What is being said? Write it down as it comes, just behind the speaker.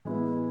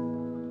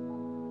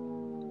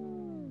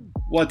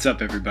What's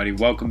up, everybody?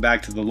 Welcome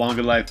back to the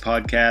Longa Life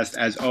Podcast.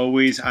 As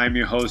always, I'm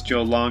your host,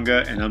 Joe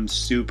Longa, and I'm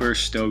super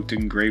stoked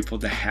and grateful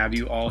to have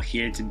you all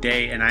here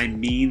today. And I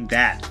mean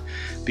that,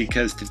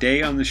 because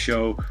today on the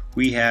show,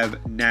 we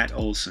have Nat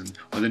Olson,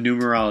 or the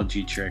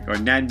numerology trick, or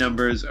Nat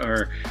Numbers,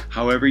 or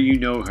however you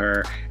know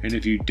her. And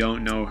if you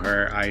don't know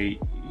her, I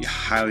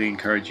highly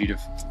encourage you to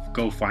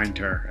go find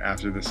her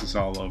after this is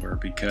all over,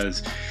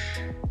 because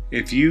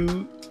if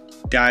you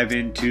dive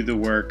into the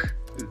work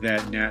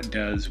that Nat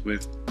does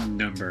with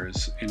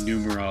numbers and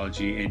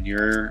numerology and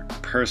your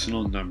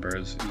personal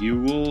numbers, you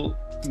will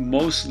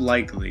most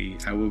likely,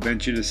 I will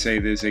venture to say,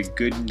 there's a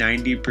good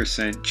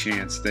 90%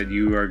 chance that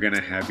you are going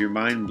to have your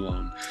mind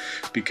blown,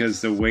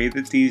 because the way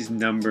that these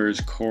numbers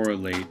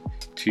correlate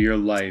to your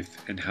life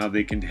and how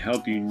they can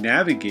help you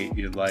navigate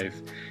your life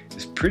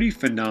is pretty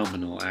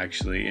phenomenal,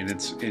 actually. And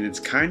it's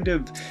kind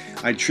of,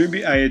 I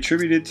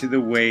attribute it to the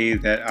way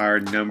that our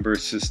number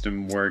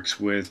system works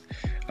with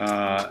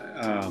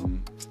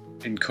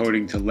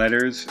encoding to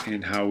letters,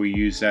 and how we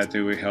use that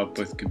to help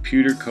with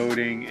computer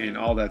coding and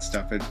all that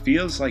stuff. It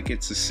feels like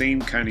it's the same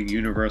kind of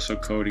universal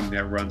coding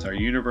that runs our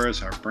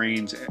universe, our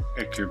brains,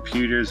 our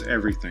computers,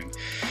 everything.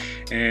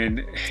 And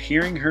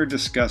hearing her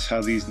discuss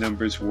how these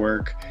numbers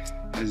work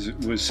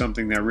was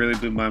something that really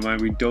blew my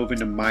mind. We dove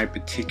into my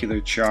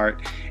particular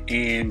chart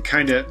and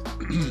kind of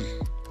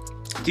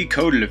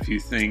decoded a few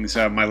things.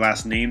 My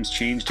last name's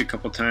changed a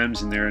couple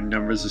times, and there are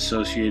numbers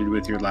associated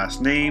with your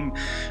last name.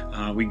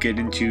 We get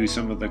into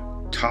some of the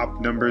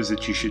top numbers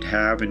that you should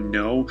have and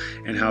know,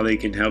 and how they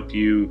can help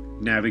you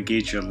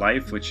navigate your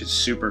life, which is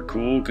super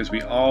cool, because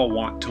we all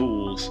want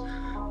tools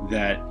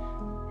that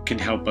can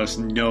help us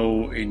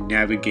know and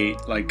navigate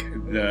like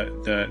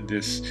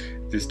this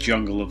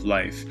jungle of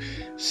life.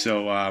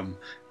 So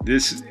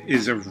this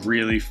is a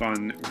really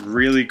fun,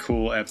 really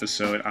cool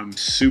episode. I'm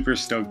super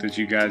stoked that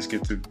you guys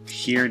get to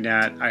hear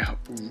Nat.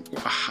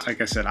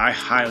 Like I said, I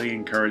highly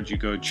encourage you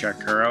go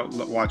check her out,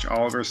 watch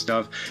all of her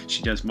stuff.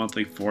 She does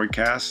monthly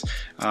forecasts,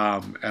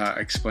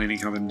 explaining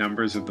how the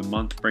numbers of the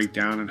month break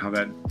down and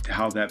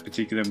how that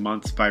particular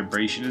month's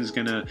vibration is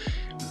gonna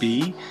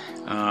be.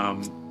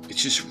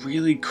 It's just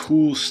really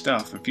cool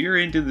stuff. If you're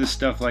into this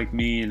stuff like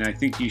me, and I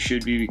think you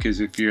should be, because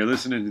if you're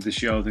listening to the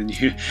show, then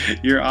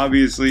you're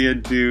obviously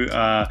into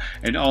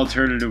an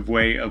alternative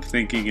way of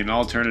thinking and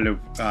alternative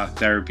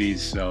therapies.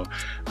 So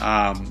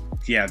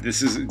yeah,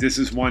 this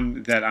is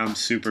one that I'm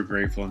super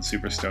grateful and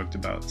super stoked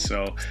about.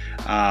 So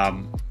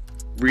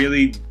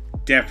really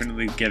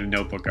definitely get a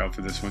notebook out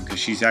for this one, because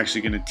she's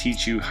actually going to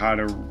teach you how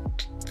to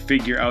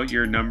figure out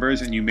your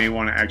numbers, and you may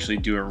want to actually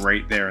do it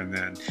right there and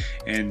then.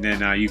 And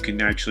then you can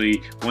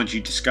actually, once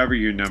you discover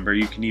your number,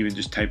 you can even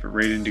just type it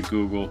right into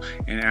Google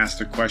and ask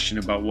the question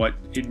about what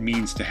it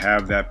means to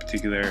have that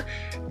particular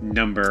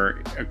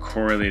number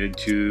correlated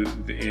to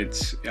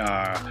its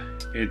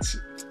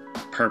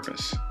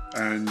purpose.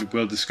 And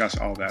we'll discuss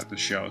all that in the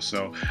show.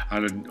 So I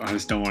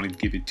just don't want to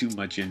give you too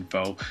much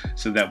info,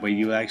 so that way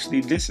you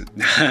actually listen.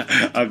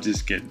 I'm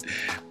just kidding.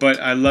 But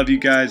I love you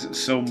guys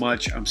so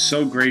much. I'm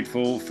so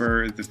grateful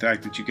for the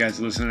fact that you guys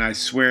listen. I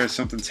swear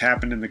something's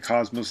happened in the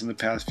cosmos in the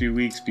past few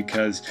weeks,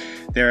 because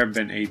there have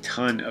been a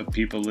ton of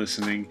people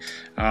listening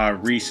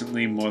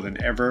recently, more than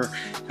ever.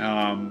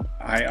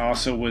 I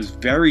also was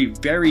very,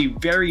 very,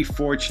 very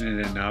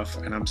fortunate enough,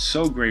 and I'm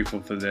so grateful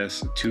for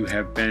this, to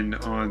have been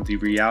on the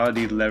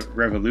Reality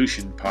Revolution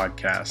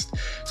podcast.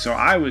 So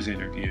I was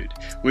interviewed,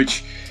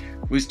 which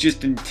was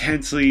just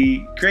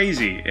intensely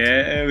crazy.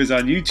 It was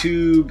on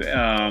YouTube.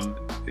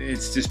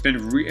 It's just been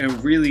a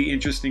really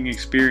interesting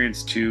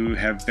experience to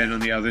have been on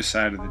the other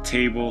side of the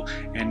table,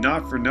 and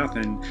not for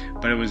nothing,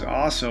 but it was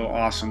also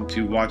awesome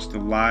to watch the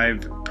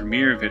live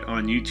premiere of it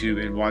on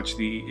YouTube and watch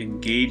the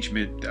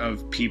engagement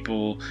of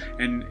people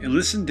and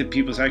listen to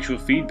people's actual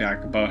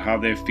feedback about how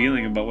they're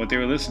feeling about what they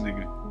were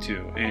listening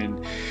to.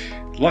 And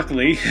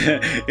luckily,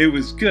 it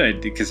was good,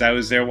 because I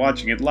was there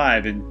watching it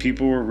live, and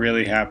people were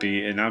really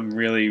happy, and I'm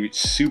really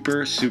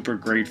super, super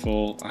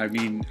grateful. I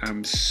mean,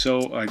 I'm so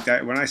like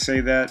that. When I say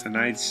that, and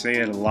I say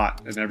it a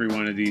lot in every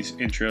one of these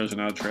intros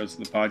and outros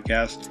of the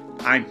podcast,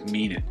 I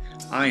mean it.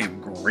 I am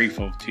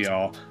grateful to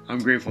y'all. I'm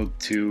grateful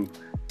to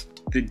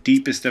the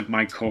deepest of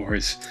my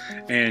cores,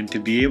 and to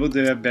be able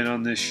to have been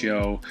on this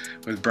show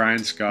with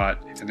Brian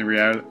Scott and the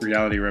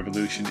Reality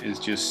Revolution is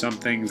just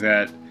something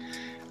that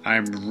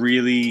I'm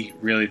really,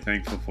 really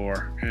thankful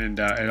for. And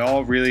it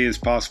all really is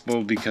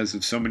possible because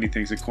of so many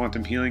things. The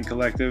Quantum Healing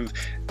Collective,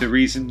 the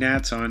reason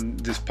Nat's on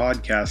this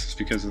podcast is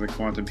because of the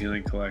Quantum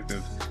Healing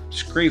Collective.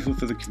 Just grateful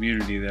for the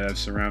community that I've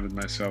surrounded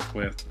myself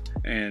with.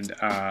 And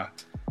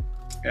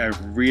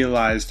I've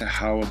realized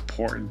how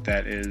important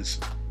that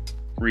is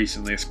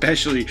recently.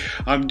 Especially,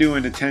 I'm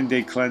doing a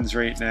 10-day cleanse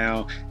right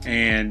now,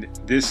 and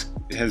this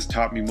has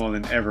taught me more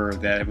than ever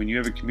that when you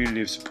have a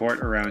community of support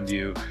around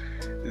you,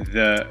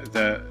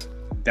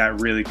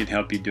 that really can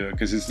help you do it.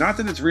 Because it's not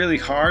that it's really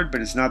hard,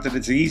 but it's not that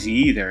it's easy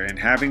either. And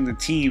having the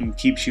team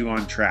keeps you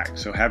on track.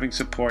 So having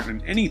support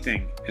in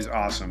anything is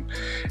awesome.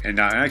 And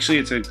actually,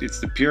 it's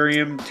the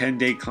Purium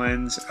 10-day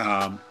cleanse.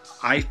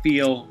 I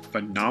feel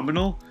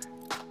phenomenal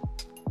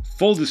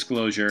full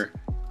disclosure,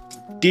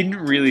 didn't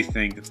really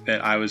think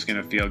that I was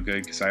going to feel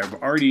good because I've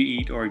already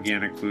eat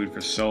organic food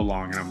for so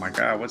long, and I'm like,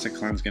 what's a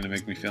cleanse going to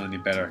make me feel any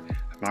better?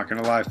 I'm not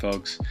going to lie,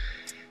 folks.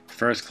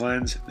 First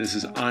cleanse, this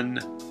is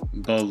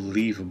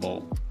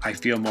unbelievable. I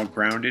feel more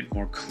grounded,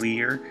 more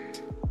clear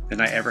than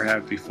I ever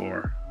have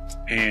before.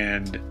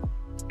 And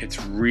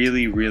it's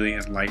really, really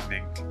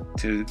enlightening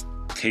to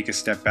take a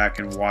step back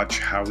and watch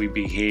how we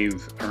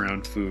behave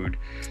around food.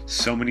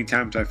 So many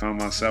times I found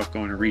myself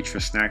going to reach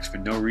for snacks for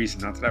no reason,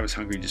 not that I was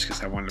hungry, just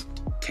because I wanted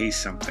to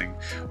taste something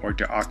or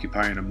to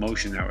occupy an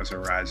emotion that was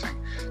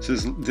arising. So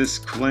this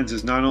cleanse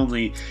has not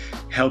only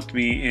helped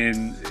me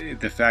in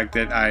the fact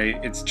that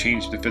it's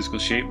changed the physical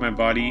shape of my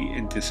body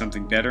into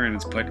something better, and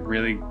it's put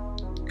really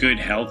good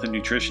health and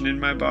nutrition in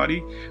my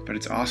body, but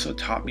it's also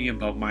taught me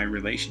about my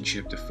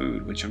relationship to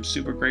food, which I'm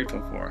super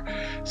grateful for.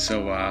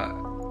 So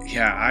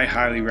yeah, I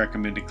highly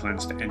recommend a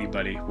cleanse to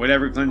anybody,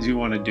 whatever cleanse you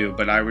want to do,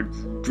 but I would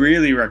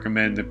really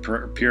recommend the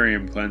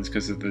Purium cleanse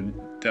because of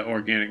the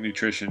organic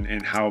nutrition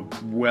and how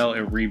well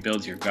it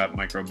rebuilds your gut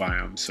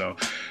microbiome. So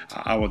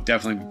I will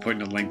definitely be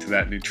putting a link to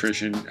that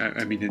nutrition,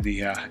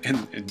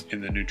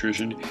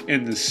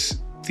 in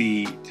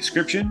the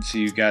description, so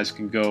you guys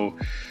can go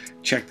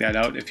check that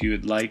out if you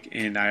would like.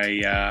 And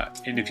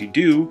if you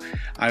do,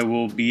 I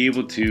will be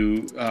able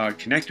to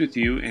connect with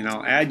you, and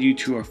I'll add you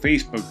to our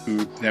Facebook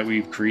group that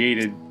we've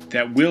created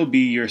that will be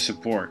your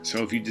support.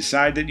 So if you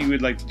decide that you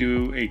would like to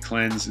do a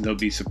cleanse, there'll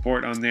be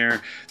support on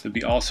there. There'll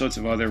be all sorts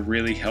of other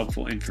really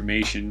helpful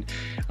information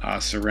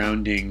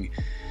surrounding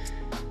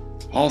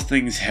all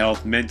things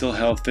health, mental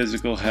health,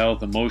 physical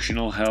health,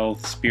 emotional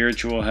health,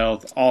 spiritual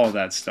health, all of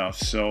that stuff.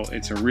 So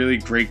it's a really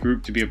great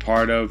group to be a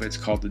part of. It's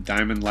called the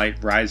Diamond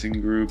Light Rising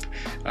Group,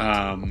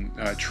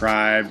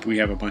 Tribe. We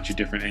have a bunch of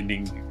different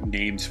ending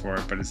names for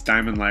it, but it's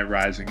Diamond Light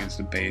Rising is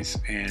the base.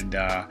 And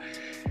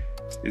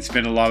it's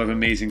been a lot of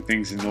amazing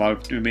things and a lot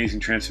of amazing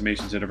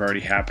transformations that have already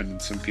happened in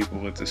some people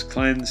with this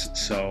cleanse.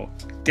 So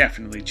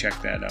definitely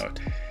check that out.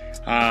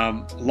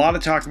 A lot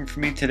of talking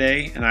for me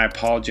today, and I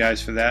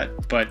apologize for that,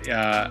 but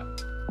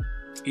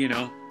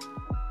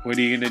what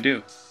are you gonna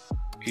do?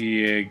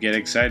 You get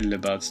excited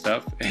about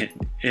stuff,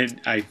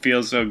 and I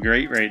feel so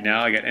great right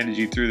now. I got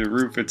energy through the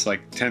roof. It's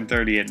like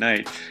 10:30 at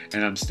night,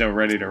 and I'm still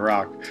ready to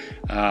rock.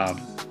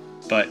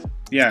 But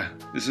yeah,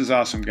 this is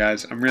awesome,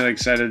 guys. I'm really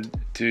excited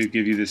to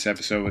give you this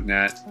episode with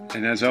Nat.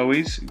 And as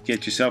always,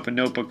 get yourself a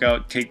notebook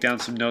out, take down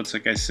some notes,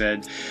 like I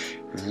said.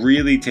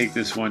 Really take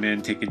this one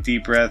in. Take a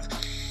deep breath.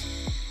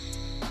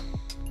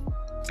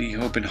 Be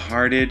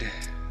open-hearted.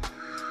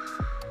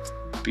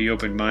 Be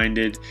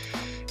open-minded.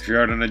 If you're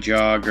out on a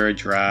jog or a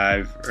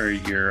drive, or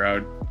you're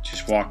out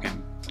just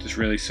walking, just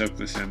really soak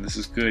this in. This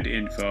is good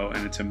info,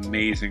 and it's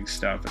amazing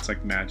stuff. It's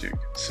like magic.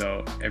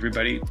 So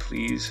everybody,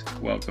 please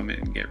welcome it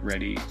and get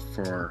ready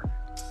for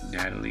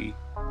Natalie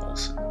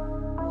Olson.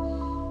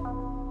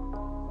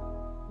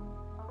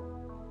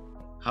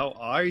 How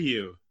are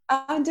you?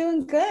 I'm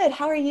doing good.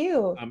 How are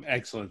you? I'm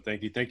excellent.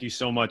 Thank you. Thank you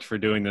so much for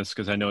doing this,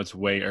 because I know it's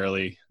way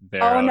early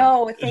there. Oh,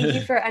 no. Thank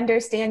you for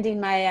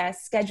understanding my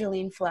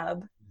scheduling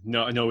flub.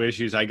 No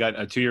issues. I got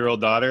a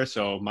 2-year-old daughter,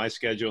 so my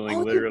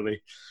scheduling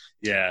literally,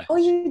 yeah. Oh,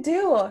 you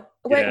do?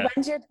 Wait, yeah.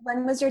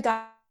 when was your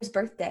daughter's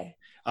birthday?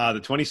 The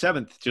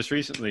 27th, just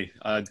recently,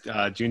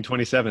 June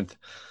 27th.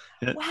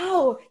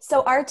 Wow.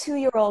 So our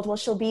 2-year-old, well,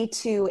 she'll be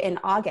 2 in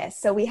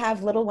August. So we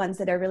have little ones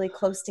that are really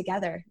close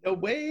together. No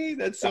way.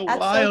 That's so That's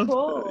wild. So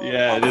cool.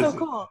 Yeah. That's so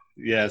cool.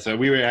 Yeah. So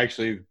we were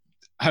actually,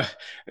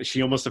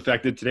 she almost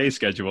affected today's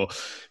schedule.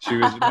 She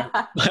was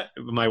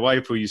my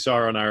wife, who you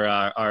saw on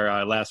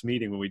our last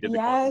meeting when we did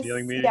the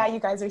healing meeting. Yeah, you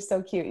guys are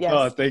so cute. Yes.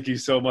 Oh, thank you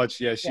so much.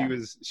 Yeah, she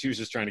was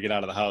just trying to get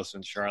out of the house,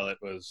 and Charlotte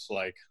was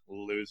like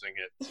losing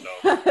it. So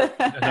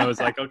and I was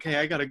like, okay,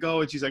 I gotta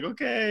go, and she's like,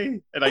 okay,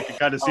 and I could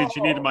kind of see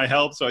she needed my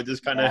help, so I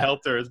just kind of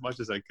helped her as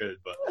much as I could.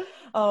 But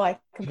I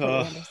completely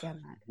understand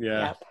that.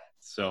 Yeah. Yep.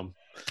 So,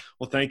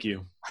 well, thank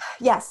you.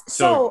 Yes.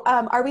 So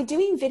are we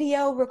doing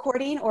video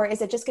recording, or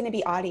is it just going to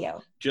be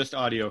audio? Just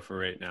audio for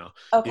right now.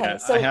 Okay. Yeah,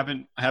 so I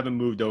haven't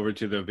moved over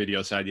to the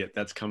video side yet.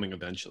 That's coming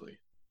eventually.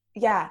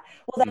 Yeah.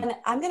 Well, then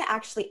I'm going to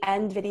actually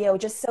end video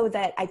just so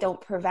that I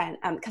don't prevent,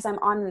 because I'm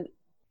on,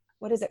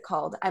 what is it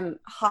called? I'm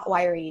hot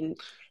wiring.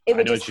 It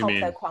would just help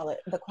the quality.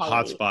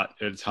 Hotspot.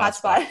 It's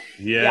hotspot.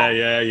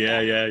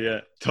 Yeah.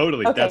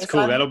 Totally. Okay, that's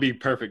cool. That'll be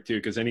perfect too,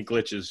 because any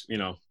glitches,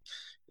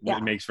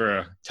 it makes for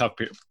a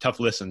tough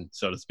listen,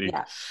 so to speak.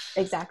 Yeah,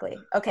 exactly.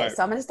 Okay,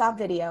 so I'm going to stop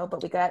video,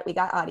 but we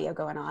got audio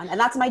going on, and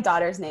that's my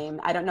daughter's name.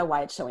 I don't know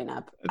why it's showing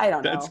up. I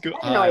don't know. That's cool.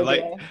 I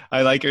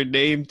like her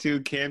name too,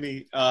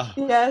 Cami.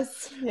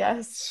 Yes.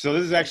 So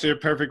this is actually a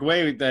perfect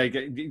way.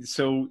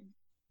 So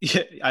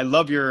I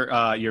love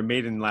your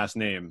maiden last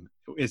name.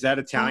 Is that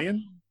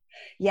Italian?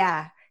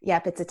 Yeah.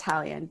 Yep, it's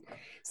Italian.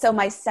 So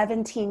my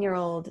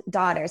 17-year-old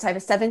daughter, so I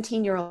have a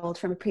 17-year-old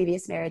from a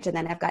previous marriage, and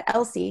then I've got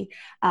Elsie,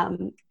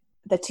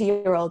 the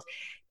 2-year-old,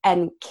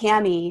 and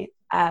Cami,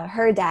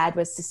 her dad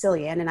was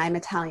Sicilian and I'm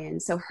Italian.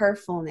 So her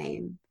full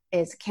name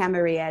is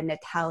Camaria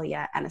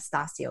Natalia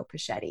Anastasio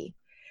Paschetti.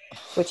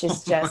 which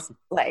is just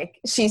like,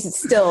 she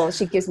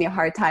gives me a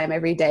hard time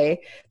every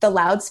day. The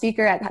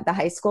loudspeaker at the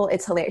high school,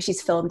 it's hilarious.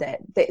 She's filmed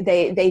it.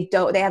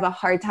 They have a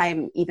hard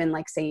time even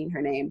like saying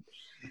her name.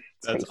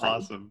 It's That's pretty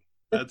funny. awesome.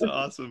 That's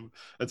awesome.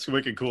 That's a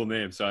wicked cool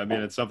name. So, I mean,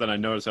 it's something I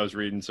noticed. I was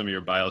reading some of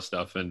your bio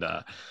stuff, and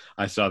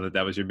I saw that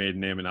that was your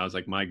maiden name, and I was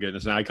like, my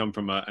goodness. And I come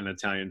from an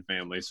Italian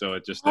family, so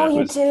it just Oh, you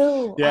was,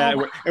 do? yeah.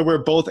 Oh, And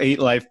we're both 8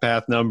 life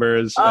path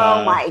numbers.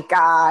 oh my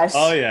gosh.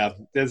 Oh yeah,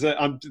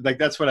 I'm like,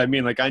 that's what I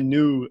mean. Like, I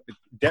knew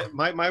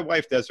my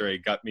wife Desiree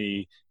got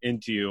me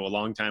into you a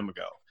long time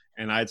ago,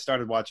 and I had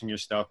started watching your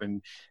stuff,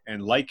 and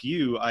like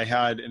you, I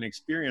had an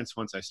experience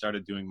once I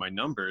started doing my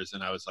numbers,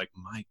 and I was like,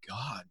 my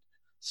God,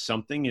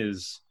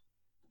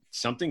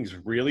 something's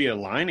really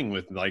aligning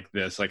with like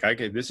this. Like,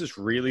 this is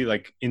really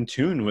like in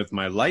tune with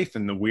my life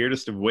in the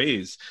weirdest of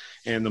ways.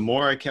 And the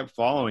more I kept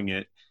following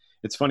it,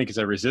 it's funny because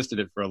I resisted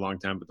it for a long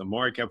time, but the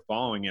more I kept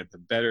following it, the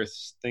better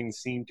things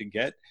seemed to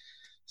get.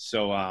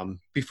 So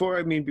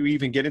before we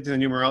even get into the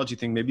numerology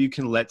thing, maybe you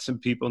can let some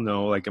people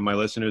know, like, and my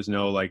listeners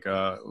know, like,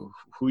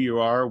 who you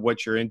are,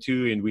 what you're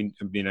into.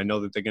 And I know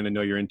that they're going to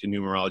know you're into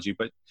numerology,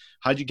 but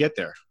how'd you get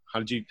there? How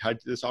did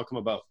this all come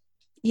about?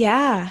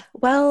 Yeah.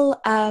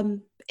 Well,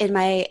 in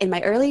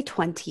my early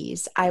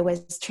 20s, I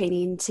was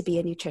training to be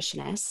a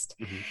nutritionist,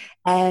 Mm-hmm.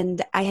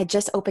 and I had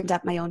just opened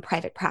up my own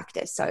private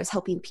practice. So I was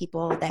helping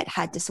people that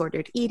had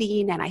disordered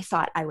eating, and I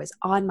thought I was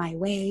on my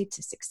way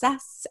to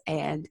success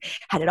and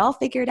had it all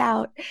figured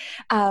out.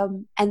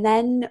 And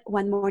then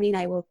one morning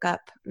I woke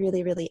up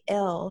really, really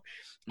ill.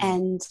 Mm-hmm.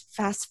 And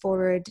fast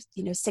forward,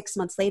 6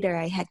 months later,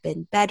 I had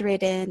been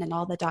bedridden, and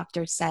all the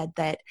doctors said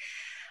that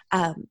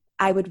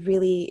I would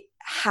really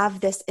have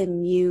this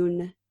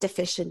immune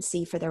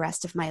deficiency for the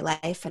rest of my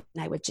life, and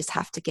I would just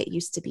have to get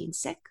used to being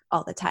sick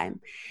all the time.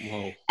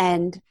 Whoa.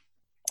 And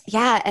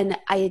yeah, and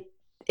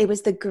it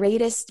was the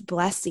greatest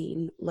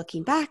blessing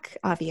looking back,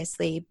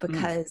 obviously,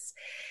 because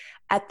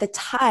at the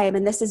time,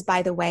 and this is,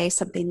 by the way,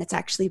 something that's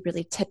actually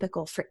really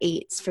typical for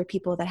 8s, for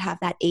people that have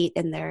that 8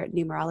 in their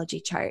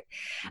numerology chart.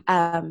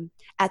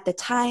 At the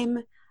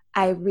time,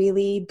 I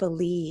really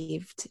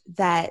believed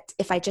that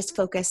if I just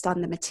focused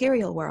on the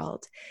material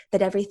world,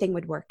 that everything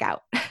would work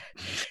out.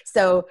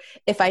 So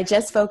if I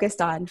just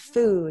focused on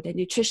food and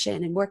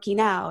nutrition and working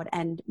out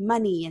and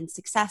money and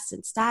success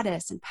and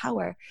status and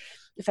power,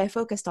 if I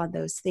focused on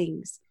those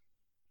things,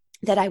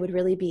 that I would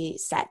really be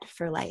set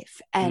for life.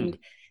 And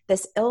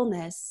this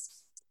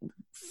illness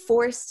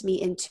forced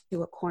me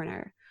into a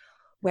corner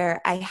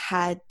where I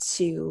had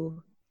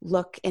to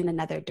look in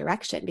another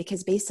direction,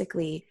 because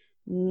basically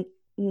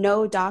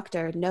no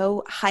doctor,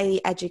 no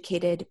highly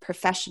educated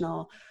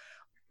professional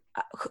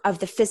of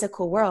the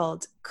physical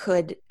world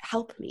could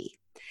help me.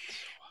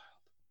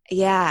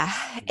 Yeah.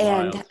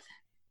 Wild.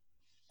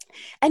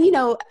 And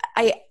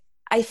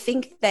I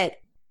think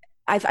that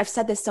I've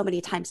said this so many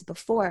times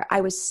before.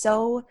 I was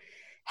so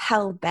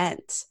hell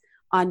bent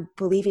on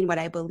believing what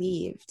I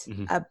believed.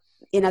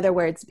 In other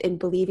words, in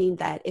believing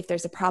that if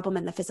there's a problem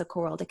in the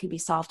physical world, it can be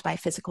solved by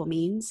physical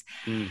means.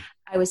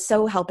 I was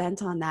so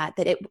hell-bent on that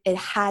it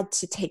had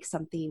to take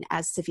something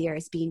as severe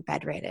as being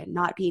bedridden,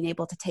 not being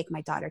able to take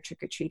my daughter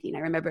trick-or-treating. I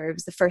remember it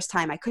was the first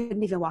time I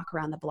couldn't even walk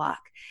around the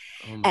block.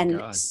 Oh my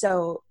God.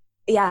 So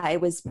yeah,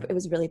 it was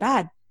really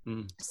bad.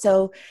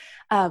 So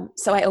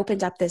I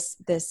opened up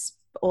this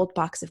old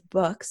box of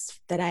books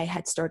that I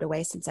had stored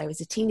away since I was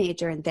a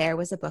teenager, and there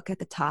was a book at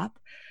the top,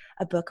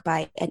 a book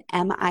by an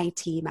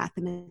MIT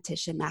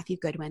mathematician, Matthew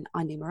Goodwin,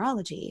 on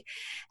numerology.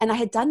 And I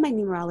had done my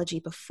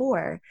numerology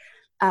before,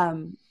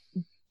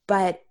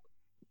 but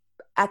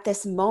at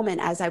this moment,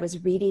 as I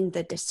was reading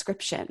the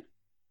description,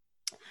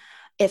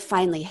 it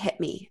finally hit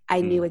me.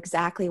 I knew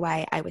exactly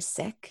why I was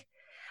sick.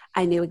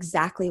 I knew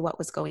exactly what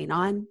was going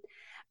on.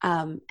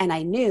 And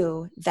I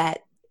knew that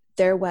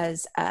there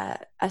was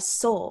a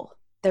soul.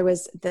 There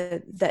was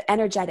the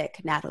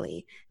energetic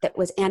Natalie that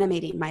was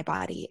animating my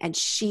body, and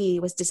she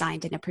was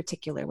designed in a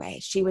particular way.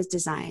 She was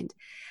designed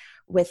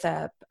with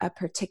a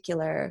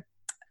particular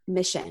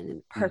mission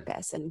and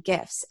purpose and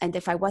gifts. And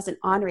if I wasn't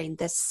honoring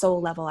this soul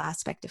level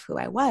aspect of who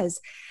I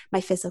was,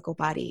 my physical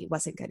body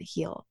wasn't going to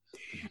heal.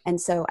 And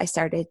so I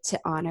started to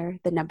honor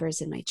the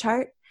numbers in my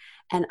chart,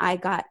 and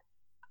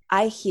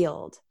I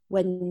healed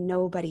when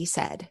nobody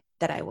said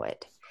that I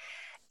would.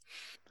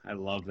 I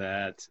love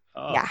that.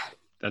 Oh, yeah.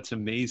 That's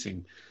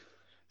amazing.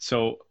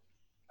 So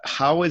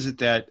how is it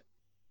that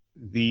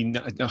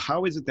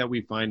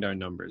we find our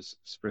numbers,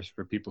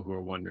 for people who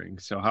are wondering?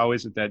 So how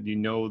is it that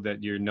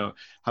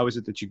how is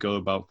it that you go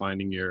about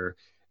finding or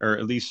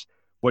at least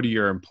what are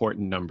your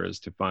important numbers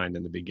to find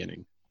in the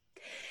beginning?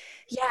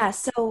 Yeah.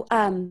 So,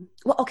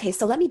 okay.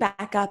 So let me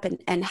back up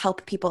and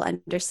help people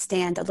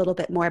understand a little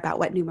bit more about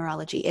what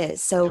numerology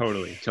is. So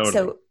Totally.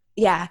 So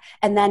yeah.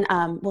 And then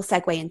we'll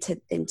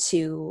segue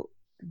into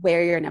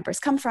where your numbers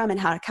come from and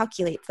how to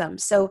calculate them.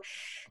 So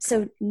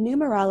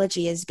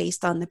numerology is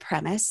based on the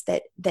premise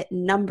that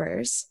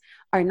numbers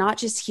are not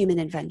just human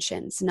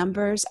inventions.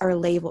 Numbers are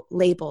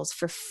labels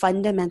for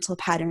fundamental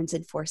patterns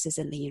and forces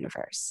in the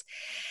universe.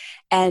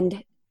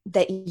 And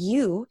that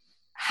you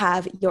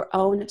have your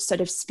own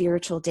sort of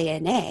spiritual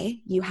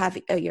DNA. You have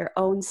your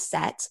own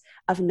set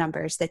of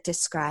numbers that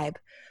describe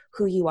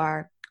who you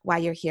are, why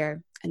you're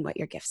here, and what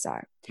your gifts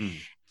are.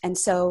 And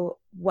so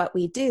what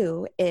we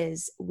do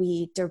is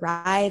we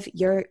derive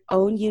your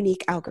own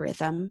unique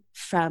algorithm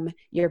from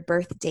your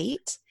birth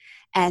date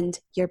and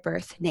your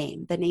birth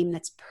name, the name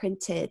that's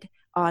printed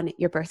on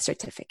your birth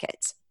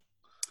certificate.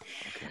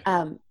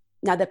 Okay.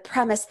 Now, the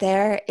premise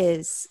there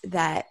is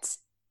that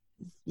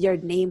your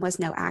name was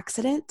no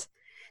accident.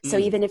 So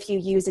even if you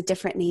use a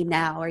different name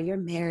now, or you're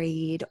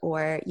married,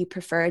 or you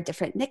prefer a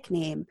different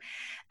nickname,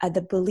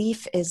 the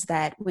belief is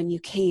that when you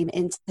came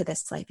into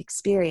this life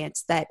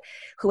experience, that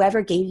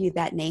whoever gave you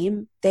that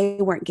name, they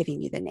weren't giving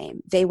you the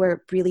name. They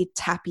were really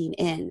tapping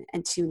in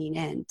and tuning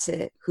in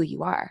to who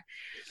you are.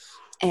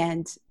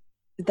 And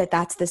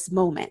that's this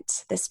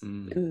moment, this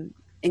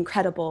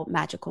incredible,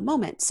 magical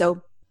moment.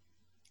 So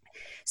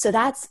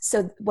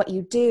what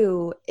you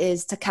do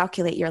is to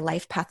calculate your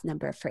life path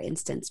number, for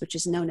instance, which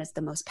is known as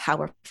the most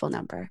powerful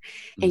number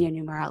in your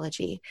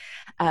numerology.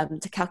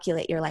 To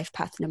calculate your life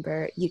path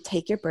number, you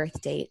take your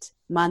birth date,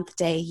 month,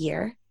 day,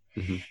 year,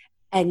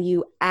 and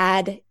you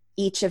add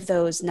each of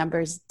those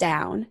numbers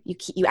down.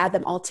 You add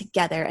them all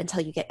together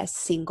until you get a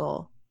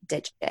single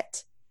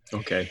digit.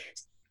 Okay.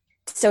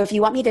 So if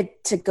you want me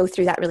to go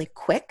through that really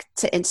quick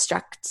to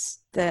instruct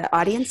the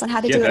audience on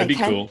how to do it, that'd be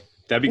cool.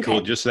 That'd be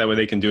cool. Just so that way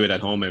they can do it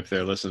at home if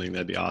they're listening.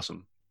 That'd be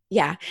awesome.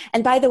 Yeah.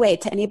 And by the way,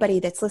 to anybody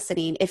that's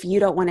listening, if you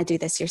don't want to do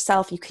this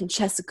yourself, you can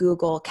just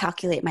Google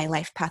calculate my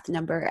life path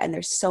number. And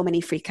there's so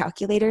many free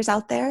calculators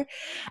out there.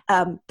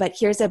 But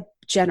here's a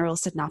general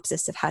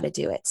synopsis of how to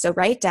do it. So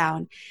write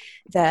down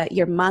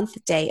your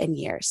month, day, and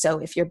year. So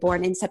if you're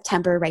born in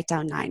September, write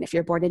down 9. If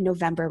you're born in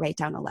November, write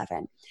down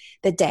 11.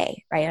 The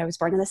day, right? I was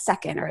born on the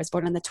 2nd, or I was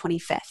born on the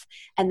 25th.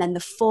 And then the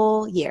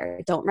full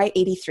year. Don't write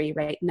 83,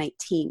 write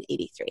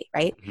 1983,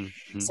 right?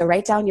 So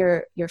write down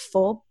your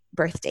full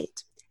birth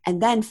date. And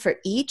then for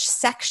each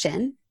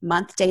section,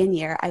 month, day, and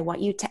year, I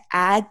want you to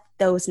add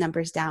those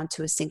numbers down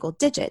to a single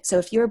digit. So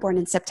if you were born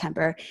in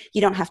September, you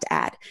don't have to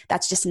add.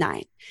 That's just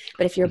 9.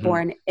 But if you're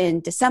born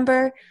in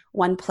December,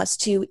 1 plus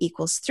 2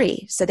 equals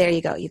 3. So there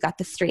you go. You got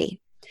the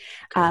 3.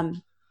 Okay.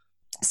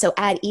 So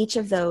add each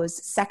of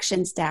those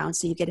sections down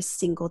so you get a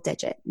single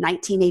digit.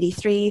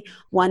 1983,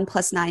 1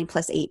 plus 9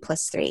 plus 8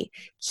 plus 3.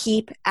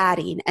 Keep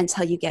adding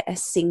until you get a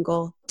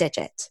single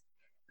digit.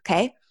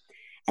 Okay?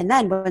 And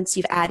then once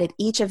you've added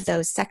each of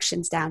those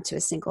sections down to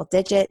a single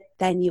digit,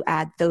 then you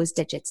add those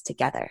digits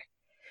together.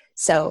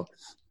 So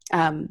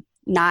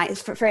 9,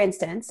 for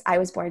instance, I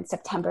was born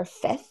September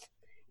 5th,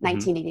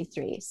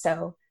 1983.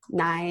 So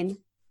 9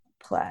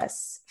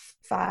 plus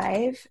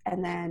 5,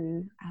 and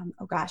then,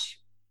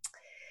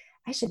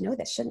 I should know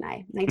this, shouldn't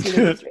I?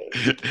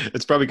 1983.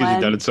 It's probably because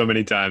you've done it so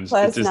many times.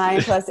 Plus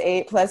 9 plus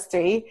 8 plus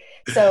 3.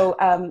 So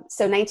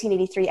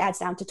 1983 adds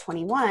down to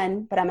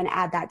 21, but I'm going to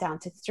add that down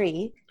to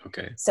 3.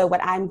 Okay. So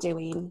what I'm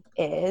doing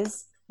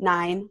is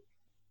 9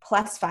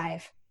 plus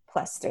 5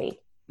 plus 3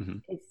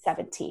 is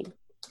 17.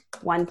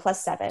 1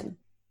 plus 7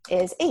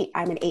 is 8.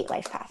 I'm an 8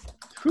 life path.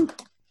 Whew.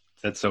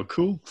 That's so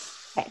cool.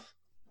 Okay.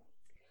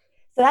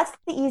 So that's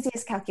the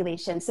easiest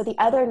calculation. So the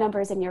other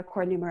numbers in your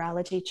core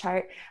numerology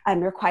chart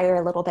require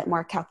a little bit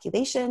more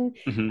calculation.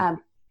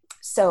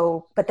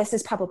 But this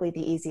is probably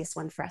the easiest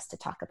one for us to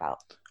talk about.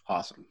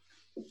 Awesome.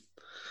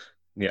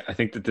 Yeah, I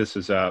think that this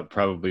has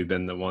probably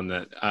been the one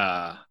that,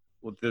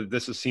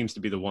 seems to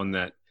be the one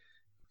that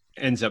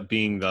ends up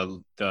being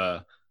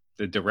the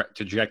direct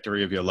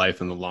trajectory of your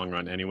life in the long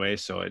run anyway.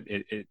 So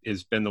it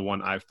has been the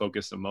one I've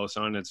focused the most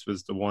on. It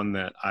was the one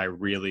that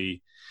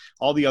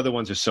all the other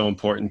ones are so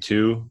important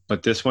too,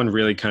 but this one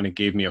really kind of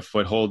gave me a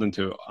foothold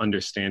into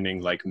understanding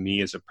like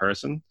me as a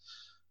person.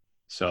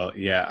 So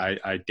yeah,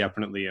 I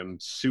definitely am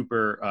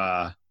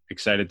super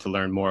excited to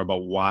learn more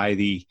about why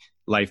the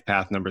life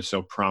path number is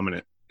so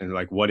prominent and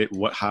like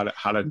how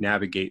to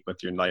navigate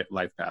with your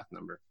life path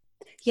number.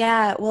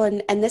 Yeah,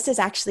 well, and this is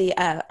actually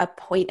a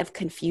point of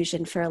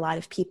confusion for a lot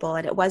of people,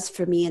 and it was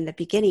for me in the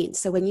beginning.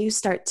 So when you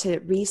start to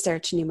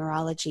research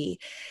numerology,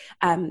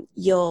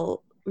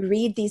 you'll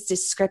read these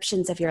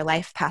descriptions of your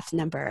life path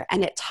number,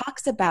 and it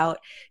talks about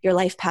your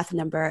life path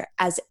number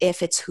as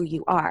if it's who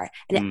you are,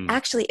 and it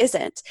actually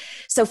isn't.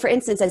 So for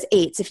instance, as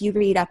 8s, if you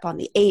read up on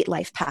the 8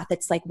 life path,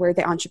 it's like we're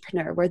the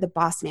entrepreneur, we're the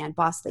boss man,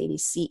 boss lady,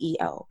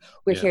 CEO.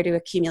 We're here to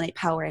accumulate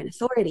power and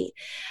authority.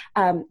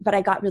 But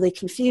I got really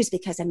confused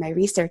because in my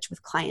research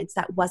with clients,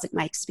 that wasn't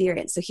my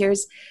experience. So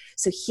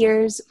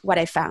here's what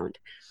I found.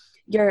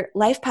 Your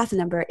life path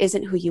number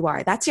isn't who you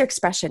are. That's your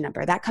expression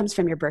number. That comes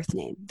from your birth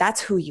name.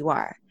 That's who you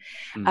are.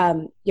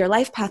 Your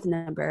life path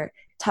number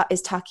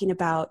is talking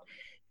about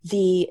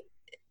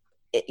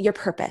your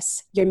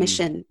purpose, your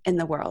mission in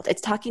the world.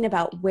 It's talking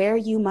about where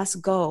you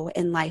must go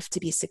in life to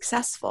be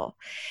successful.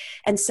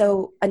 And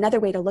so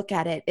another way to look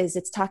at it is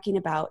it's talking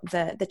about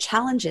the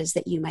challenges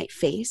that you might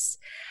face,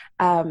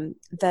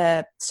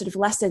 the sort of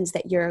lessons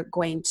that you're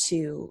going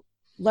to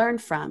learn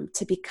from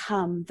to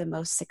become the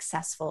most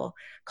successful,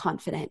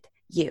 confident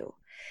you.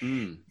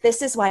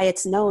 This is why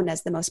it's known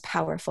as the most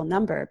powerful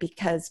number,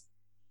 because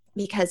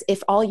Because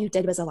if all you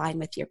did was align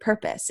with your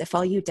purpose, if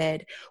all you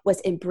did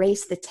was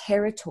embrace the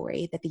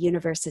territory that the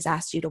universe has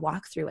asked you to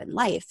walk through in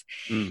life,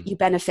 you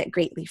benefit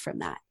greatly from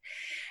that.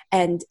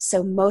 And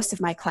so most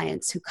of my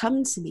clients who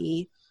come to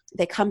me,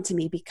 they come to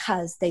me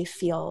because they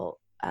feel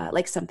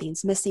like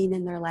something's missing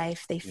in their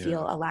life. They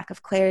feel a lack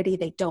of clarity.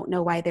 They don't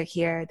know why they're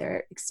here.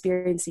 They're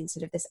experiencing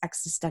sort of this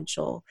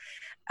existential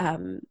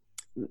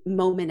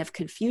moment of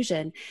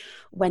confusion.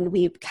 When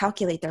we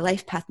calculate their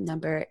life path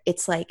number,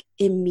 it's like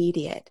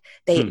immediate.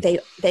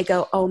 They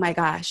go, oh my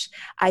gosh,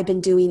 I've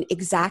been doing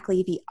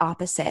exactly the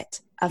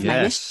opposite of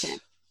my mission.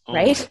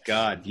 Right? Oh my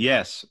God.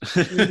 Yes.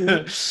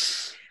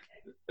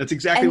 That's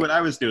exactly what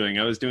I was doing.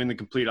 I was doing the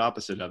complete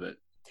opposite of it.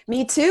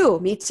 Me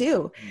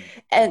too.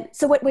 And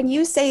so when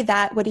you say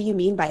that, what do you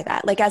mean by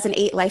that? Like as an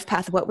 8 life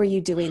path, what were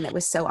you doing that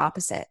was so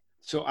opposite?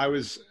 So I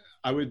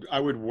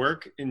would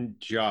work in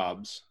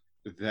jobs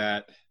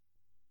that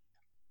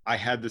I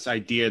had this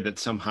idea that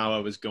somehow I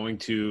was going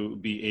to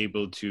be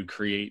able to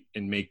create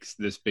and make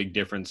this big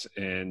difference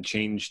and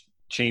change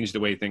the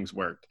way things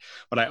worked.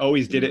 But I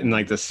always did it in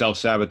like the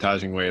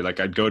self-sabotaging way.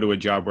 Like I'd go to a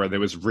job where there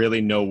was really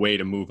no way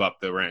to move up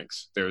the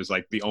ranks. There was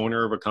like the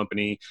owner of a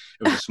company.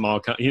 It was a small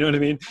company. You know what I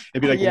mean?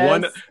 It'd be like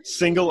one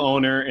single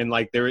owner, and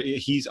like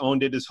he's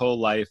owned it his whole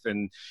life.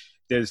 And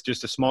there's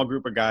just a small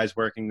group of guys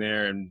working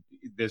there, and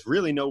there's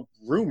really no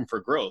room for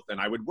growth. And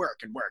I would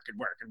work and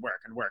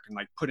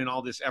like put in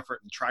all this effort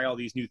and try all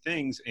these new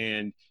things.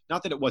 And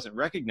not that it wasn't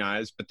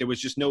recognized, but there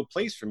was just no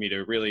place for me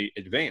to really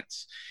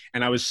advance.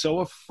 And I was so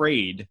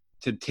afraid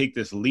to take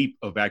this leap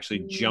of actually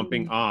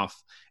jumping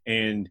off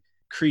and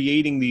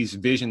creating these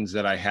visions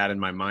that I had in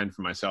my mind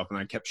for myself. And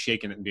I kept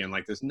shaking it and being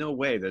like, there's no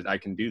way that I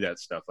can do that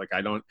stuff. Like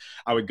I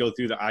would go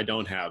through the I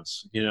don't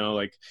haves, you know,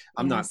 like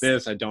I'm not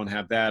this, I don't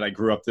have that. I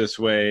grew up this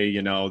way,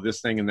 you know,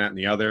 this thing and that and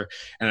the other.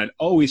 And I'd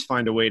always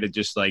find a way to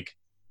just like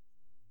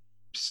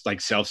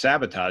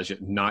self-sabotage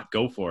it and not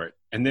go for it.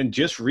 And then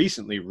just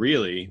recently,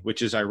 really,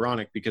 which is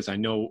ironic because I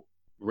know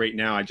right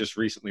now, I just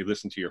recently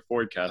listened to your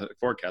forecast,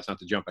 not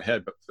to jump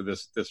ahead, but for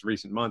this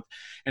recent month.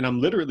 And I'm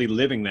literally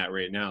living that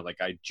right now. Like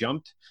I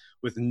jumped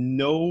with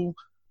no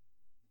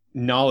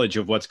knowledge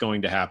of what's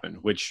going to happen,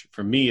 which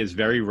for me is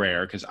very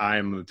rare because I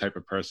am the type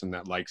of person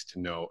that likes to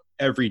know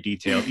every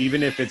detail,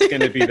 even if it's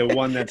going to be the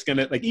one that's going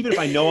to, like, even if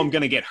I know I'm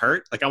going to get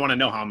hurt, like I want to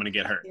know how I'm going to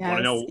get hurt. I want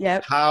to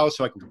know how,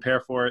 so I can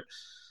prepare for it.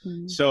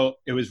 So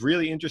it was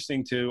really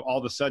interesting to all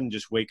of a sudden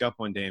just wake up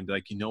one day and be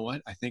like, you know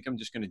what? I think I'm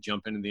just going to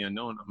jump into the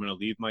unknown. I'm going to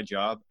leave my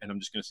job and I'm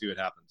just going to see what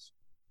happens.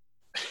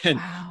 And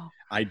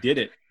I did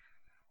it.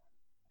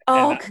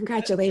 Oh,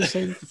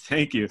 congratulations.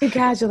 Thank you.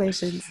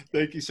 Congratulations.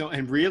 Thank you.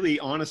 And really,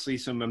 honestly,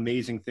 some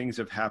amazing things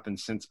have happened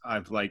since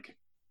I've like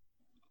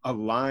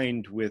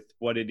aligned with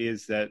what it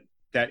is that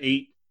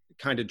 8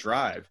 kind of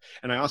drive.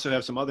 And I also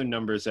have some other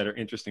numbers that are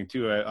interesting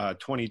too.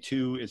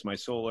 22 is my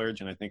soul urge.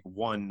 And I think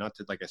 1, not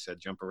to, like I said,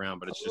 jump around,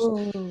 but it's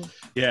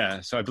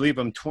just, so I believe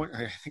I'm 20.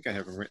 I think I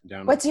have them written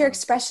down. What's your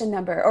expression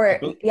number?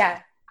 Or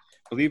I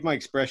believe my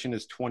expression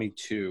is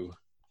 22.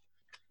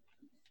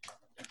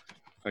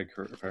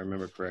 If I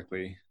remember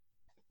correctly.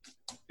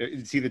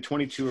 It's either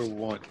 22 or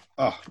 1.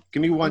 Oh,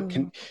 give me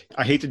one.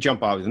 I hate to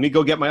jump off. Let me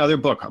go get my other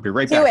book. I'll be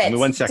right back. Give me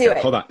 1 second.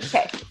 Hold on.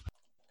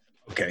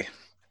 Okay.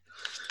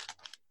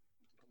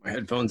 My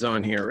headphones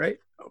on here, right?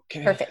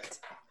 Okay. Perfect.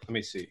 Let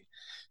me see.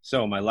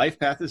 So my life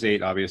path is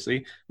 8,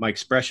 obviously. My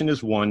expression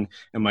is 1,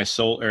 and my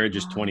soul urge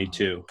is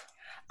 22.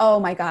 Oh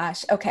my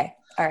gosh. Okay.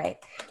 All right.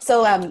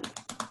 So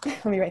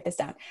let me write this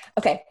down.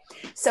 Okay.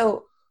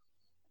 So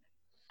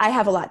I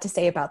have a lot to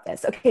say about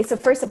this. Okay. So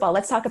first of all,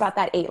 let's talk about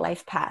that 8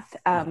 life path.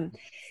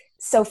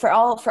 So for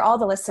all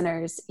the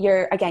listeners,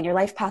 your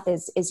life path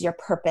is your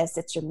purpose.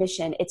 It's your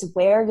mission. It's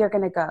where you're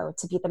going to go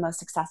to be the most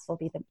successful,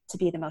 to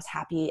be the most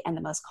happy and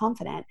the most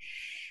confident.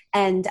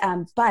 And,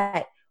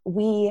 but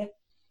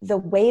the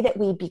way that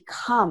we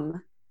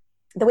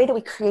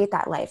create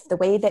that life, the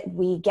way that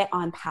we get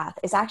on path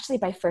is actually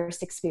by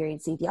first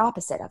experiencing the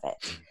opposite of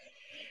it.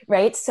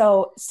 Right.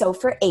 So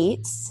for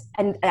 8s,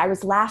 and I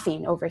was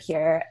laughing over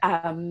here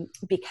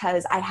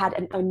because I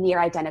had a near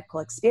identical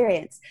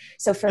experience.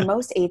 So for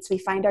most 8s, we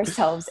find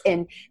ourselves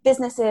in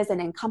businesses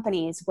and in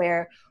companies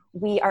where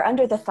we are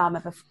under the thumb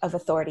of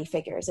authority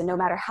figures. And no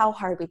matter how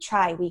hard we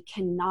try, we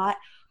cannot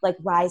like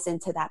rise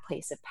into that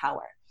place of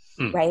power.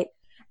 Right.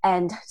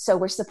 And so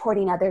we're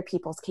supporting other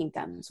people's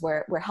kingdoms.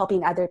 We're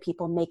helping other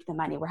people make the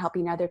money. We're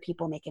helping other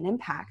people make an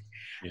impact.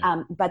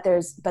 Yeah. But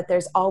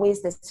there's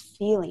always this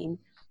feeling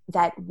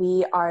that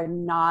we are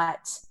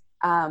not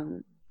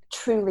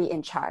truly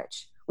in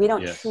charge. We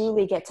don't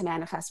truly get to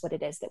manifest what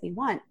it is that we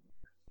want.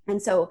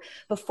 And so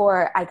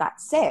before I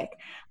got sick,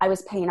 I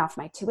was paying off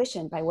my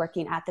tuition by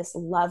working at this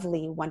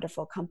lovely,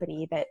 wonderful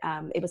company that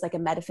it was like a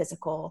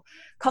metaphysical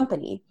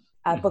company,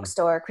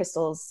 bookstore,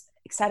 crystals,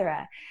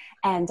 etc.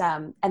 And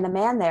the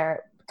man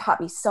there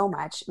taught me so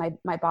much.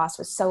 My boss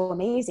was so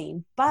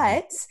amazing.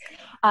 But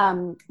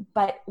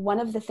one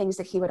of the things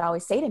that he would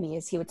always say to me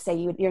is he would say,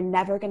 you're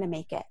never going to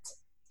make it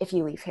if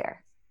you leave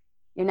here.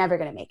 You're never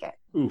going to make it.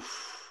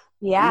 Oof.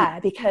 Yeah,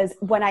 because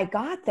when I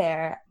got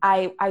there,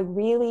 I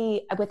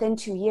really, within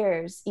 2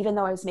 years, even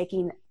though I was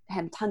making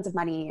him tons of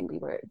money and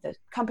the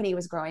company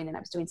was growing and I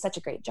was doing such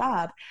a great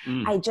job,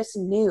 Mm. I just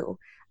knew,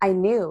 I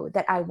knew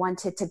that I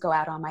wanted to go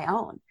out on my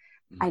own.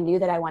 I knew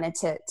that I wanted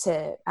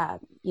to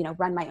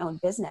run my own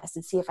business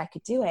and see if I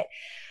could do it.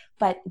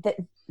 But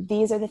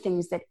these are the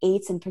things that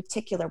eights in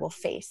particular will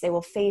face. They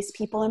will face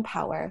people in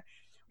power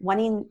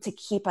wanting to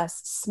keep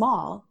us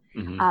small,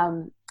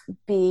 Mm-hmm.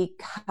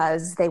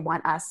 because they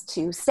want us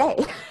to stay.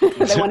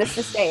 They want us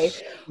to stay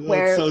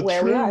That's so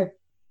where we true. are.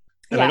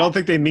 And I Yeah. don't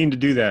think they mean to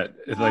do that.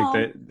 It's like No,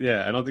 that.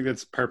 Yeah. I don't think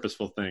that's a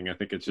purposeful thing. I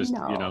think it's just,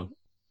 no.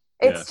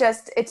 yeah.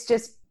 It's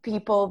just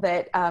people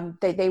that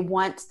they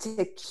want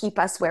to keep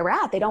us where we're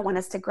at. They don't want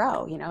us to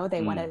grow. Mm.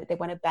 They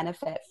want to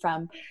benefit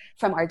from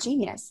our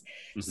genius.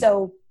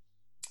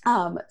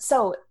 Mm-hmm.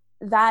 So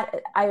that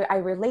I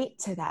relate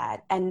to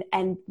that.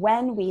 And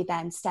when we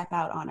then step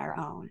out on our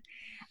own,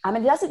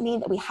 it doesn't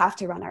mean that we have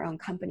to run our own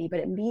company, but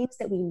it means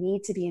that we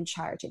need to be in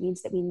charge. It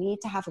means that we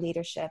need to have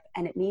leadership,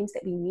 and it means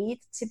that we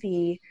need to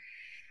be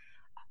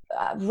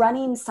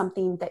running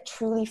something that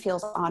truly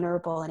feels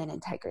honorable and in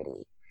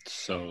integrity.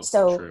 So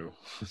So true.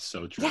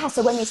 So true. yeah,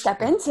 so when we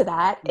step into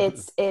that,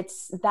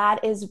 it's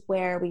that is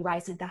where we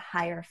rise into the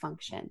higher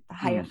function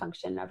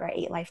of our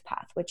 8 life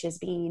path, which is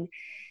being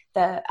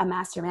a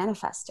master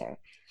manifester.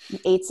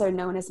 Eights are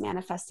known as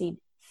manifesting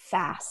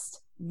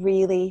fast,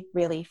 really,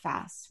 really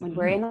fast. When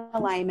we're in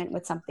alignment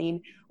with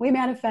something, we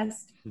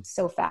manifest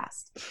so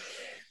fast.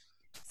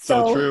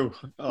 So true.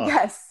 Oh,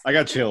 yes. I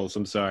got chills.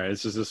 I'm sorry.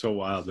 It's just so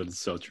wild, but it's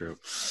so true.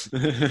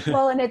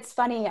 Well, and it's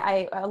funny.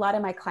 A lot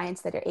of my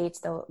clients that are eights,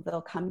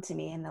 they'll come to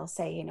me and they'll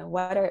say,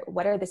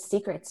 what are the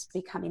secrets to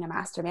becoming a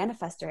master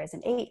manifester as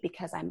an 8?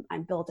 Because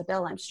I'm bill to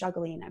bill, I'm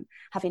struggling, I'm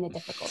having a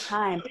difficult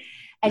time.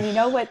 And you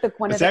know what?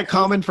 Is that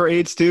common for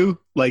 8s too?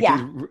 Like,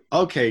 yeah.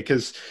 Okay,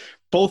 because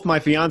both my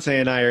fiance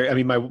and I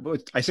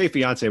I say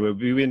fiance, but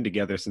we've been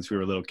together since we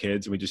were little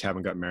kids and we just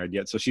haven't gotten married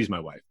yet. So she's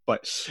my wife.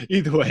 But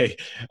either way,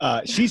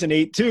 she's an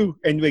 8 too.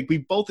 And like we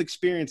both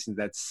experienced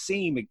that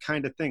same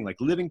kind of thing,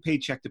 like living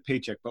paycheck to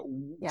paycheck, but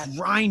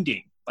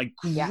grinding,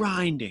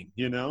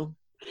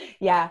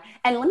 Yeah.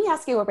 And let me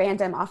ask you a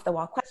random off the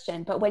wall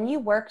question. But when you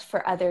worked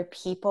for other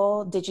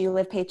people, did you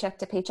live paycheck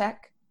to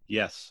paycheck?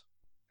 Yes.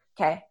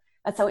 Okay.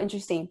 That's so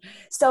interesting.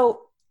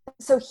 So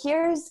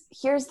here's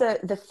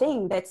the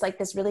thing that's like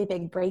this really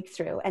big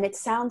breakthrough, and it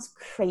sounds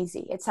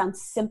crazy. It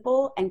sounds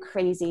simple and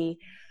crazy,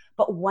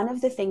 but one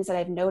of the things that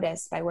I've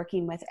noticed by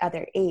working with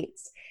other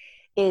 8s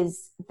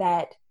is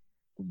that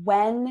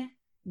when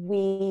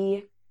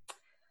we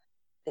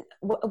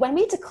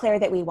declare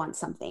that we want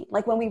something,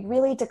 like when we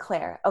really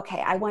declare,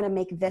 okay, I want to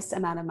make this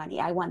amount of money,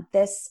 I want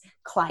this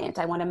client,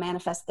 I want to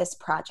manifest this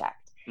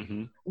project.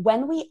 Mm-hmm.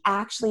 When we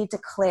actually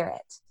declare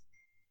it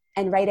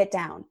and write it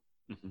down,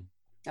 mm-hmm.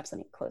 Oops, let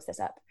me close this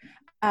up.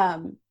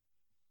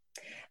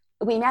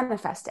 We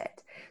manifest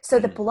it. So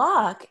the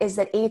block is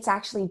that 8s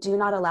actually do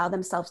not allow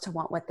themselves to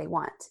want what they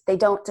want. They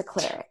don't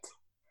declare it,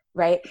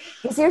 right?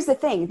 Because here's the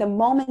thing. The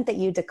moment that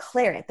you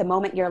declare it, the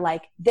moment you're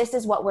like, this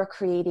is what we're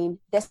creating,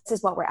 this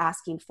is what we're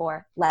asking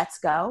for, let's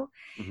go.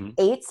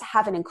 8s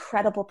have an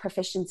incredible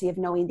proficiency of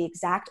knowing the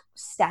exact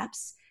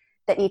steps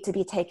that need to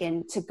be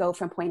taken to go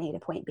from point A to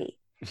point B.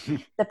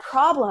 The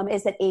problem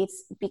is that 8s,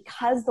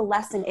 because the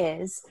lesson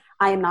is,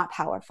 I am not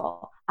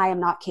powerful, I am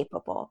not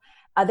capable,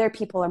 other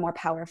people are more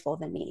powerful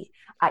than me,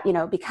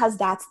 because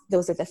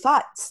those are the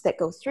thoughts that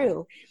go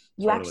through.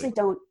 You actually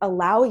don't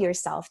allow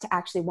yourself to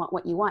actually want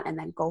what you want and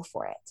then go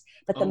for it.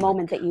 But the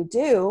moment that you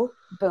do,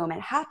 boom,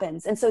 it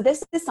happens. And so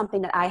this is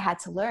something that I had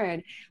to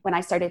learn when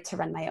I started to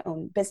run my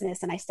own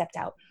business and I stepped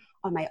out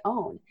on my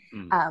own.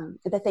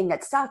 The thing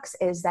that sucks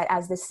is that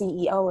as the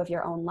CEO of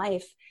your own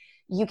life,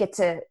 you get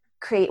to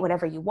create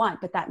whatever you want,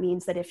 but that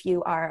means that if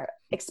you are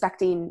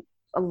expecting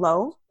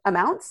low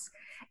amounts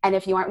and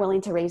if you aren't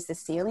willing to raise the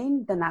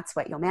ceiling, then that's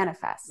what you'll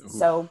manifest. Oof,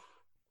 so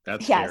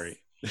that's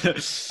scary.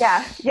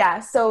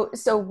 yeah.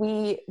 So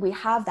we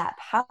have that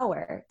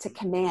power to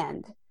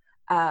command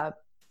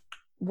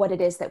what it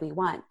is that we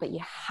want, but you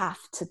have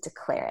to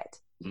declare it.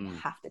 You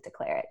have to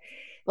declare it.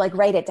 Like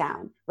write it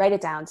down,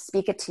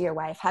 speak it to your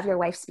wife, have your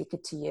wife speak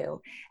it to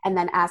you, and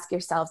then ask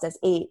yourselves as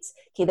 8s,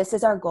 okay, this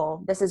is our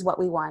goal, this is what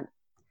we want.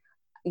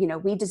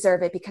 We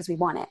deserve it because we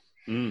want it.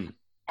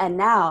 And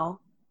now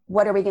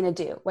what are we going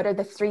to do? What are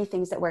the 3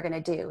 things that we're going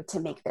to do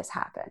to make this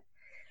happen?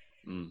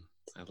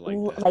 I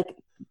like that. Like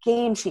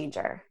game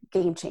changer.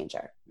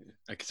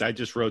 Because I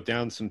just wrote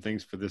down some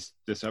things for this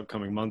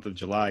upcoming month of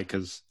July,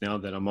 because now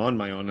that I'm on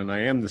my own and I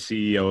am the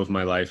CEO of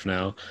my life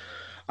now,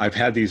 I've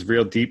had these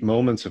real deep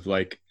moments of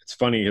like, it's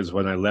funny is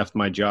when I left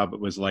my job, it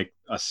was like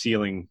a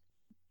ceiling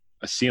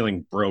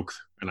broke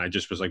and I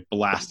just was like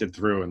blasted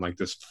through, and like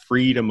this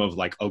freedom of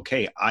like,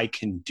 okay, I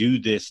can do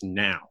this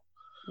now.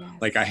 Yes.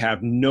 Like I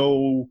have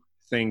no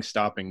thing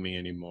stopping me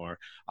anymore.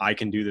 I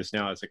can do this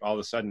now. It's like all of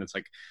a sudden, it's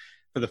like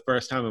for the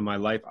first time in my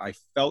life, I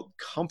felt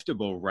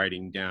comfortable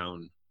writing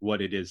down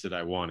what it is that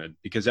I wanted,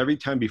 because every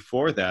time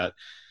before that,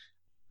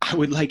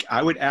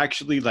 I would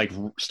actually like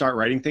start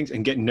writing things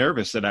and get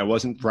nervous that I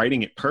wasn't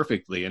writing it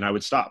perfectly, and I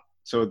would stop.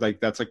 So like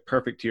that's like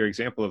perfect to your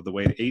example of the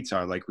way the eights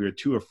are. Like we were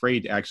too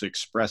afraid to actually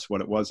express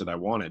what it was that I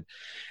wanted.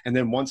 And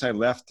then once I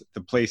left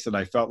the place that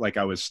I felt like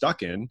I was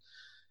stuck in,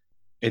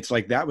 it's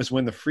like that was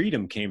when the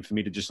freedom came for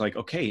me to just like,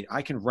 okay,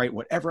 I can write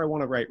whatever I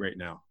want to write right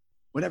now,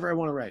 whatever I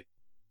want to write.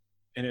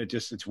 And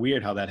it's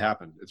weird how that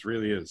happened. It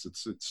really is.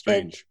 It's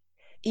strange.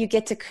 You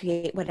get to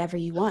create whatever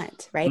you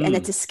want, right? And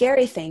it's a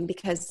scary thing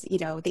because, you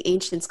know, the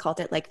ancients called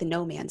it like the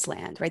no man's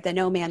land, right? The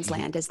no man's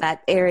land is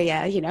that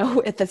area, you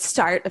know, at the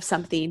start of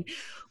something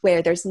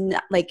where there's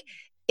not like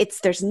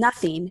there's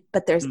nothing,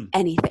 but there's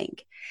anything.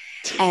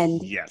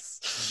 And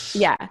yes.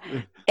 Yeah.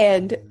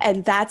 And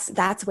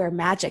that's where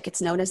magic,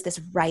 it's known as this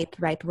ripe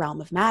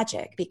realm of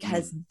magic,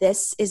 because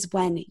this is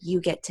when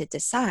you get to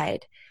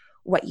decide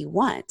what you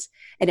want.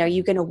 And are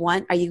you going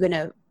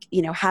to,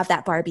 you know, have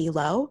that bar be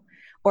low?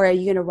 Or are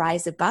you going to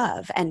rise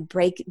above and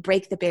break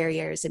the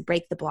barriers and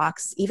break the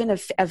blocks, even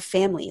of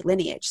family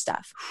lineage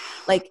stuff?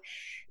 Like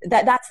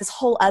that's this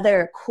whole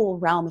other cool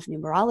realm of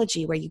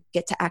numerology where you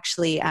get to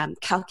actually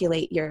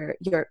calculate your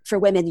for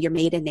women, your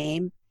maiden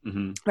name,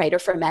 right? Or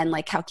for men,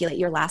 like calculate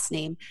your last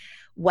name,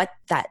 what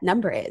that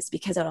number is,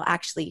 because it'll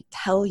actually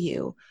tell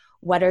you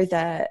what are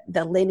the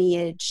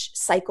lineage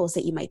cycles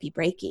that you might be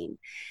breaking.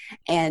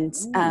 And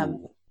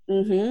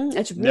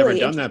it's really never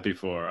done that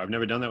before. I've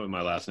never done that with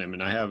my last name,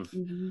 and I have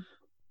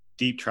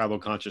deep tribal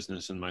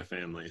consciousness in my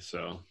family.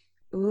 So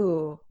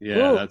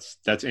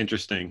that's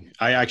interesting.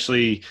 I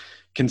actually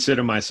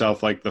consider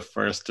myself like the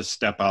first to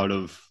step out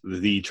of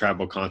the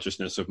tribal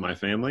consciousness of my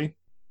family.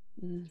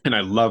 And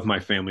I love my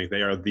family.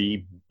 They are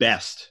the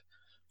best,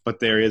 but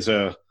there is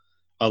a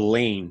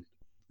lane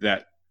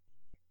that,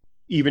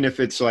 even if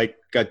it's like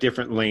got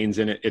different lanes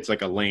in it, it's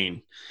like a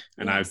lane,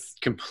 and I've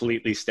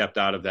completely stepped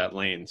out of that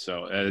lane.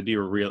 So it'd be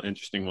a real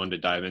interesting one to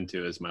dive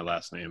into as my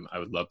last name. I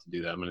would love to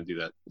do that. I'm going to do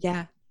that.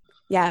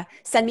 Yeah.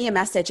 Send me a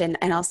message and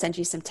I'll send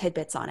you some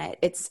tidbits on it.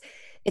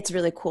 It's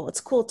really cool.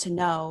 It's cool to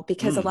know,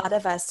 because a lot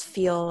of us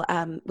feel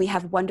we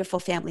have wonderful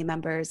family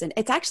members, and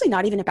it's actually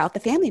not even about the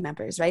family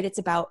members, right? It's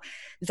about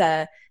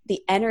the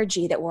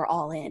energy that we're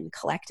all in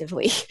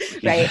collectively,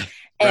 right?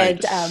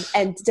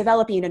 And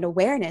developing an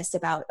awareness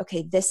about,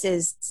 okay, this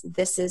is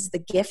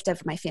the gift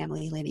of my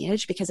family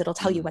lineage, because it'll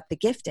tell you what the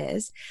gift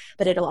is,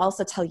 but it'll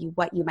also tell you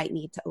what you might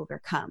need to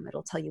overcome.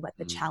 It'll tell you what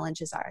the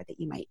challenges are that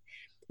you might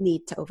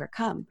need to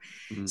overcome.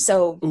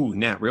 So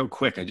Nat, real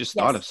quick, I just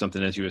thought of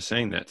something as you were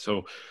saying that.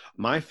 So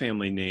my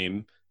family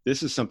name,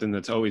 this is something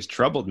that's always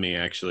troubled me,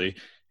 actually,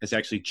 has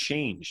actually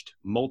changed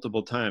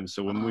multiple times.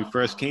 So when we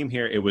first came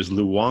here, it was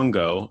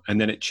Luongo, and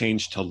then it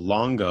changed to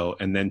Longo,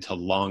 and then to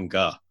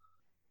Longa.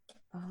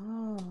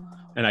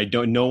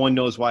 And no one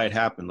knows why it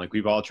happened. Like,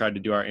 we've all tried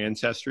to do our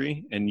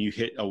ancestry, and you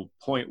hit a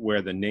point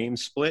where the name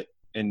split,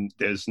 and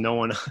there's no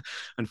one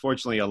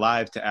unfortunately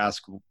alive to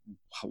ask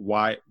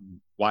why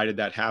did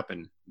that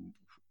happen?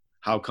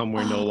 How come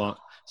we're no longer?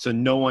 So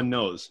no one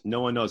knows.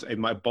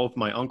 Both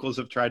my uncles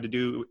have tried to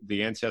do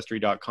the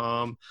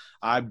ancestry.com.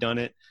 I've done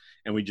it.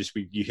 And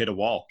you hit a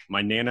wall.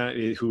 My Nana,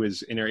 who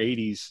is in her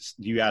 80s,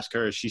 you ask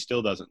her, she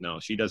still doesn't know.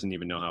 She doesn't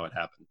even know how it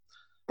happened.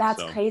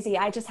 That's crazy.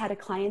 I just had a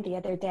client the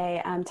other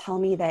day tell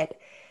me that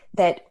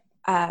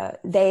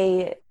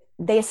they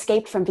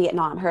escaped from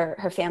Vietnam.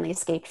 Her family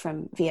escaped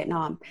from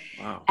Vietnam.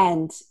 Wow.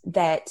 And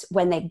that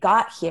when they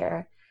got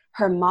here,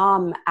 her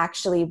mom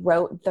actually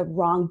wrote the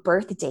wrong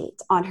birth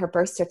date on her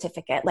birth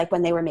certificate, like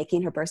when they were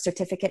making her birth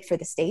certificate for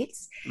the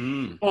States.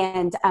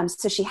 And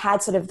so she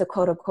had sort of the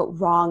quote unquote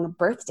wrong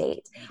birth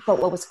date.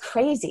 But what was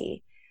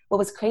crazy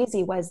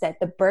was that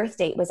the birth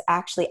date was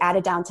actually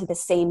added down to the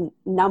same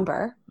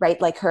number,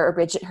 right? Like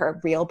her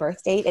real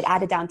birth date, it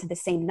added down to the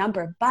same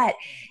number, but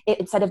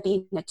instead of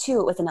being a 2,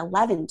 it was an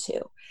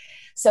 11-2.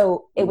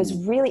 So it was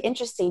really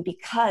interesting,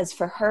 because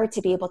for her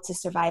to be able to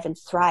survive and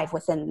thrive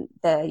within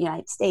the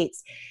United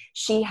States,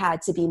 she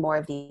had to be more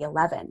of the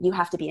 11. You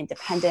have to be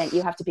independent.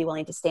 You have to be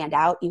willing to stand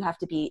out. You have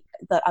to be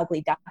the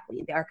ugly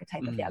duckling, the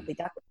archetype of the ugly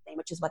duckling,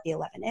 which is what the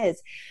 11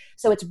 is.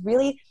 So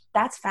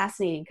that's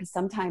fascinating, because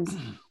sometimes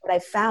what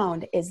I've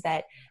found is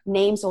that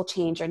names will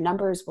change or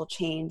numbers will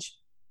change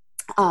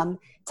to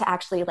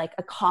actually like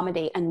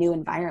accommodate a new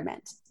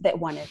environment that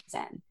one is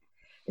in.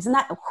 Isn't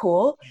that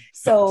cool?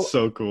 So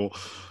cool.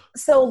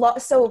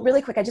 So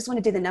really quick, I just want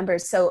to do the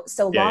numbers. So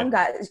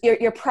Longa,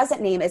 your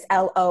present name is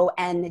Longa.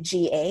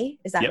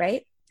 Is that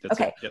right? That's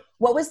okay. It. Yep.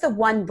 What was the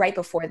one right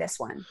before this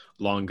one?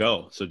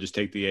 Longo. So just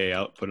take the A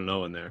out, put an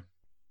O in there.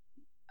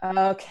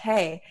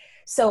 Okay.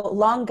 So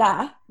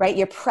Longa, right?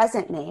 Your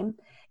present name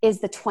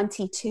is the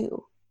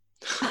 22.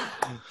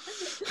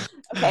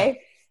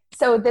 Okay.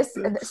 So wild.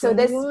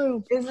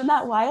 Isn't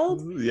that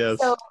wild? Yes.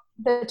 So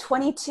the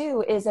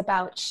 22 is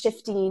about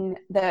shifting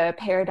the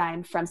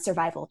paradigm from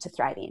survival to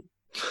thriving.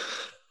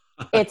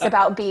 It's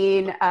about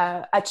being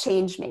a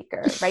change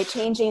maker, right?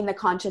 Changing the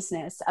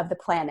consciousness of the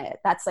planet.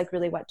 That's like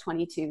really what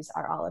 22s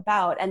are all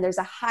about. And there's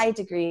a high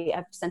degree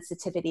of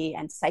sensitivity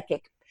and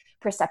psychic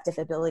perceptive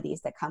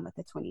abilities that come with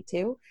the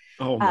 22.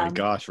 Oh my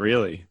gosh,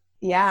 really?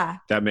 Yeah.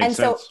 That makes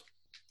sense.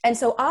 And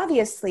so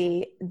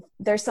obviously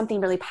there's something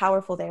really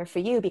powerful there for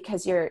you,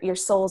 because your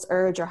soul's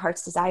urge or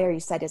heart's desire, you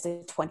said, is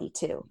a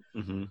 22,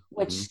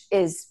 which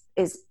is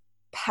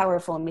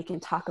powerful. And we can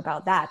talk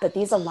about that, but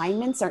these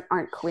alignments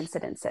aren't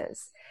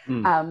coincidences.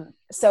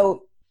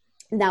 So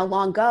now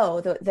Longo,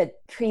 the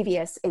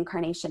previous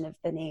incarnation of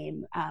the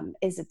name,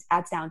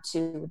 adds down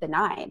to the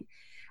 9.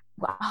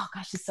 Wow, oh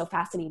gosh, it's so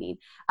fascinating.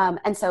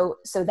 And so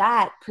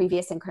that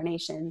previous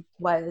incarnation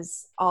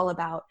was all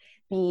about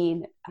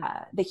being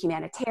the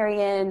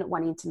humanitarian,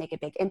 wanting to make a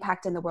big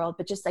impact in the world,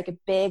 but just like a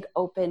big,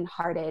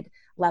 open-hearted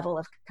level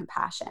of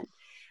compassion.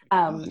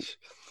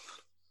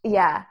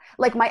 Yeah,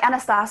 like my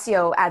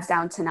Anastasio adds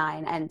down to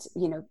 9, and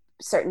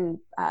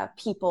certain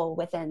people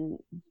within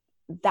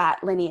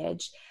that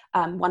lineage.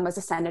 One was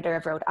a senator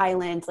of Rhode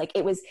Island. Like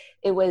it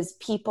was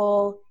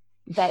people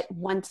that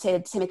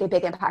wanted to make a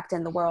big impact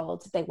in the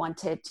world. They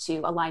wanted to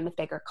align with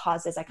bigger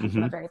causes. I come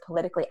from a very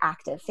politically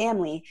active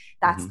family.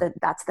 That's the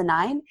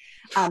 9.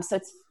 So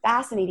it's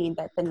fascinating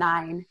that the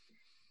 9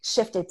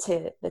 shifted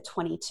to the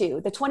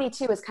 22. The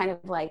 22 is kind of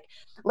like,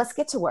 let's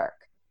get to work.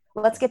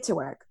 Let's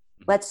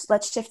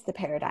shift the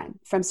paradigm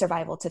from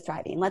survival to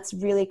thriving. Let's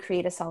really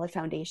create a solid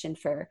foundation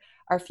for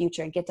our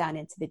future and get down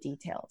into the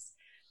details.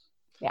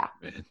 Yeah.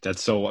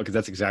 That's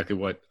exactly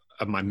what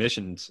my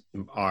missions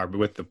are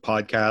with the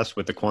podcast,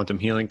 with the Quantum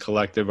Healing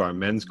Collective, our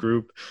men's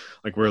group.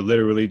 Like we're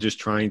literally just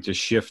trying to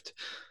shift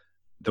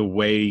the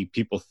way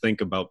people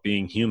think about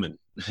being human.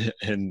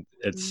 And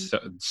it's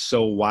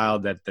so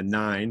wild that the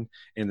 9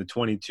 and the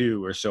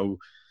 22 are so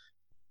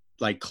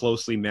like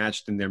closely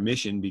matched in their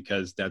mission,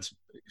 because that's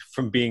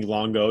from being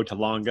Longo to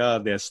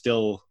Longa.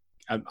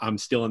 I'm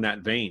still in that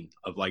vein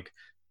of like,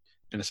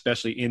 and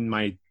especially in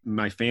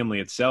my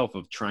family itself,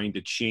 of trying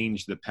to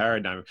change the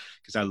paradigm.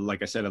 Because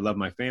like I said, I love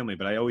my family,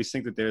 but I always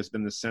think that there's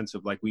been this sense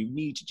of like, we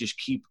need to just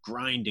keep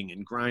grinding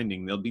and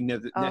grinding. There'll be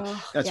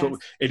that's what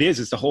it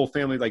is. It's the whole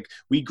family. Like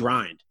we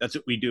grind. That's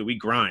what we do. We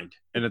grind.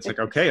 And it's like,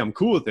 okay, I'm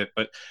cool with it.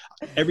 But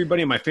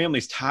everybody in my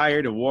family's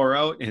tired and wore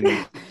out,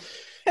 and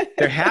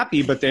they're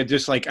happy, but they're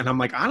just like, and I'm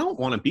like, I don't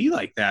want to be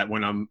like that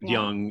when I'm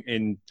young.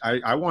 And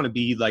I want to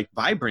be like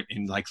vibrant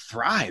and like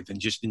thrive and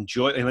just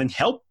enjoy and then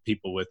help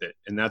people with it.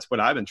 And that's what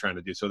I've been trying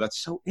to do. So that's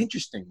so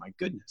interesting. My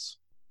goodness.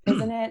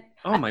 Isn't it?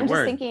 Oh my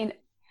word.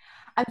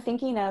 I'm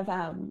thinking of,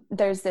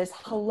 there's this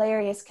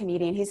hilarious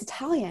comedian. He's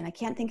Italian. I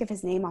can't think of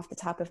his name off the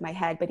top of my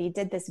head, but he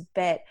did this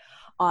bit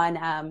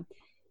on,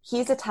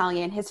 he's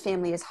Italian. His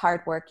family is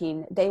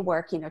hardworking. They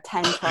work, 10,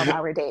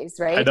 12-hour days,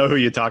 right? I know who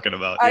you're talking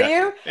about. Are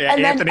you? Yeah,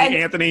 and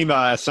Anthony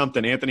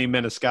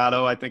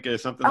Meniscato, I think,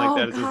 is something like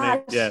that is his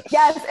name. Yeah.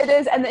 Yes, it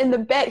is. And in the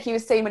bit, he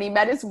was saying when he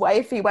met his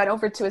wife, he went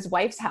over to his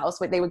wife's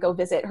house when they would go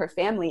visit her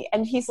family.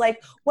 And he's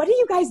like, what are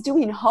you guys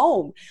doing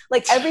home?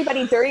 Like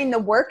everybody during the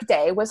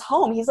workday was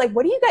home. He's like,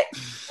 what do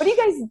you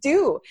guys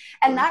do?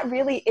 And that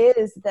really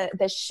is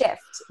the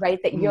shift, right,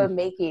 that you're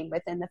making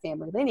within the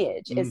family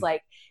lineage is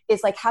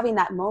like having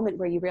that moment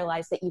where you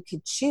realize that you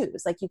could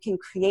choose, like you can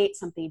create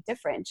something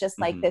different. Just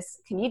like this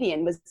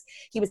comedian was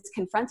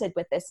confronted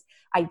with this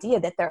idea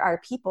that there are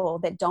people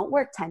that don't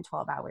work 10,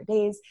 12-hour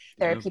days.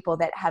 There are people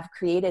that have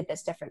created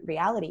this different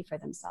reality for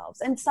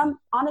themselves. And some,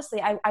 honestly,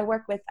 I've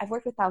worked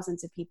with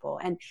thousands of people,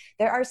 and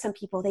there are some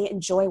people, they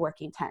enjoy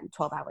working 10,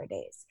 12-hour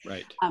days.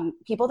 Right.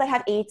 People that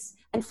have 8s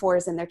and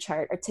 4s in their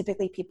chart are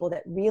typically people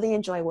that really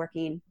enjoy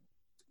working.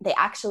 They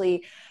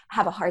actually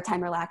have a hard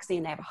time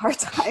relaxing. They have a hard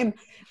time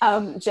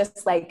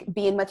just like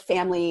being with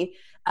family,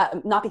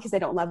 not because they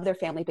don't love their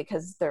family,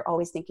 because they're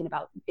always thinking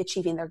about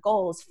achieving their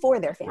goals for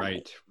their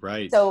family.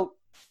 Right. So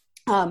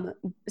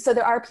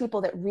there are people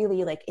that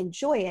really like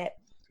enjoy it,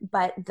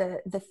 but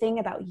the thing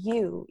about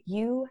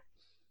you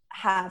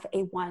have a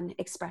 1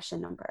 expression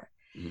number.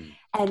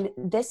 And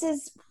this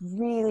is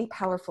really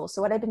powerful.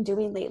 So what I've been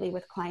doing lately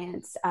with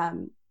clients,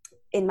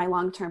 in my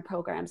long-term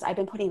programs, I've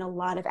been putting a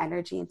lot of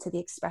energy into the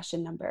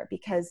expression number,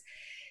 because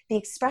the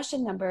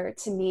expression number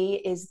to me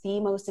is the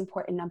most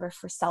important number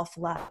for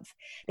self-love,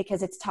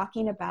 because it's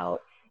talking about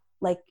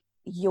like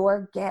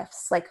your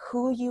gifts, like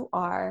who you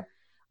are,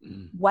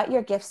 what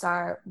your gifts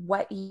are,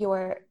 what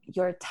your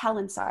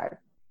talents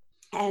are.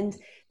 And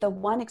the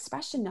 1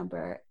 expression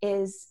number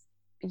is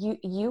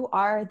you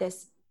are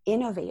this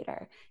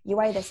innovator. You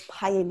are this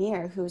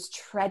pioneer who's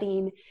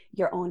treading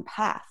your own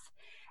path.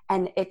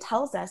 And it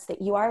tells us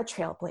that you are a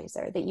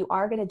trailblazer, that you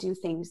are going to do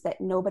things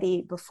that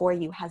nobody before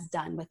you has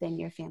done within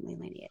your family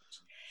lineage.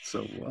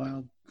 So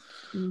wild.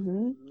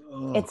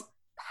 Oh. It's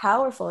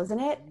powerful, isn't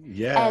it?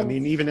 Yeah. And I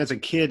mean, even as a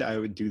kid, I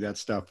would do that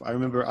stuff. I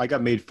remember I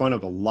got made fun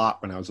of a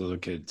lot when I was a little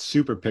kid,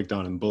 super picked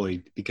on and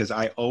bullied, because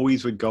I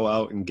always would go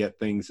out and get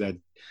things that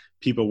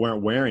people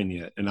weren't wearing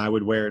yet. And I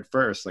would wear it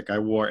first. Like I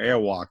wore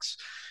Airwalks,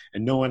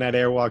 and no one had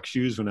Airwalk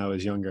shoes when I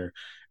was younger.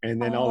 And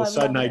then all of a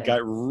sudden I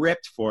got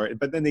ripped for it.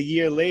 But then a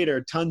year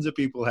later, tons of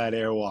people had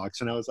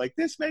Airwalks. And I was like,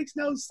 this makes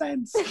no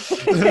sense.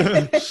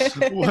 and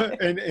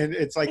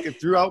it's like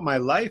throughout my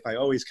life, I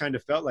always kind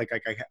of felt like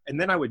and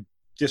then I would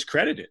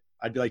discredit it.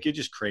 I'd be like, you're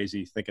just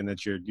crazy thinking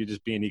that you're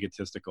just being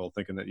egotistical,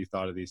 thinking that you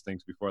thought of these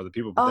things before other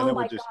people. But then I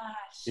would just,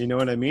 you know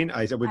what I mean?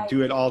 I would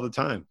do it all the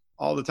time.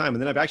 all the time.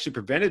 And then I've actually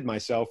prevented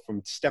myself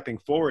from stepping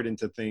forward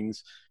into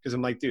things because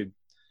I'm like, dude,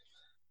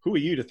 who are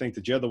you to think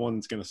that you're the one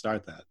that's going to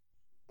start that?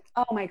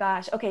 Oh my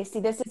gosh. Okay.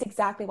 See, this is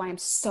exactly why I'm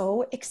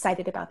so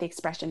excited about the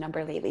expression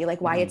number lately, like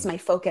why it's my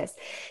focus.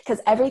 Because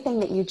everything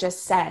that you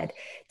just said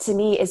to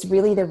me is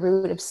really the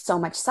root of so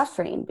much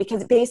suffering.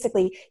 Because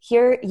basically,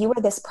 here you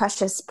are this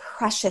precious,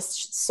 precious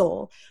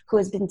soul who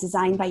has been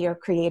designed by your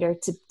creator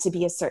to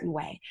be a certain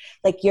way.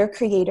 Like your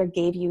creator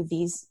gave you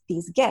these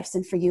gifts.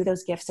 And for you,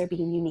 those gifts are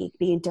being unique,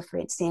 being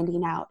different,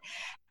 standing out.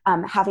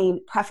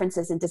 Having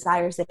preferences and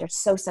desires that are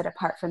so set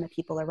apart from the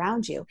people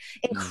around you.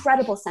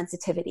 Incredible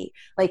sensitivity.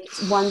 Like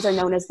ones are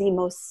known as the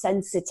most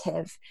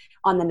sensitive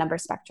on the number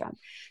spectrum.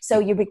 So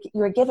you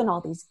were given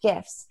all these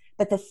gifts,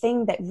 but the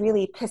thing that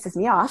really pisses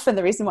me off, and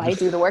the reason why I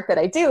do the work that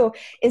I do,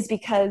 is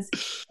because,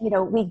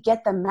 we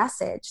get the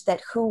message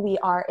that who we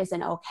are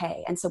isn't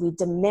okay. And so we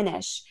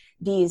diminish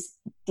these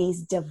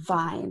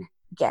divine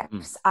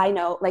gifts. I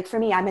know, like for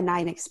me, I'm a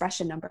 9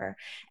 expression number.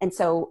 And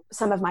so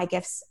some of my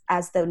gifts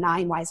as the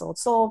 9 wise old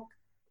soul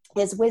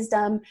is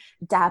wisdom,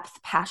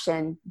 depth,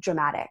 passion,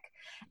 dramatic.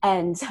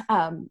 And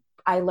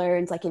I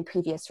learned like in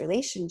previous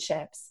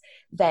relationships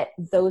that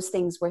those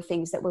things were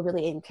things that were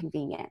really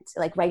inconvenient,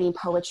 like writing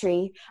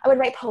poetry. I would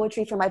write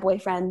poetry for my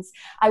boyfriends.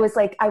 I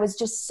was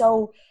just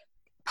so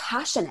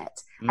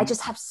passionate. I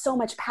just have so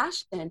much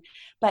passion,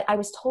 but I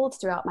was told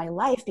throughout my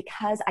life,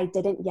 because I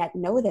didn't yet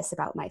know this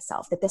about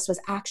myself, that this was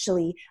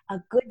actually a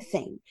good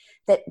thing,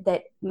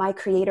 that my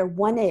creator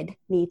wanted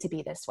me to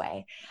be this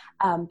way.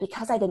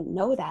 Because I didn't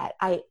know that,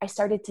 I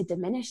started to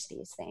diminish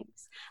these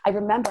things. I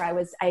remember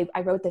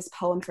I wrote this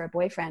poem for a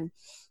boyfriend,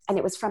 and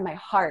it was from my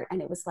heart.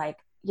 And it was like,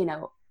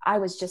 I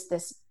was just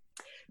this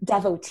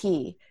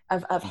devotee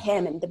of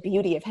him and the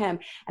beauty of him.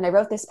 And I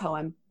wrote this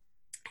poem.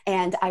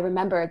 And I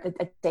remember that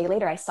a day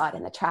later, I saw it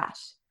in the trash.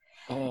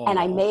 Oh. And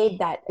I made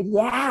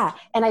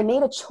and I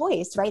made a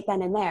choice right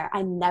then and there.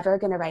 I'm never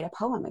going to write a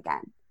poem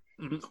again.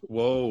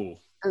 Whoa.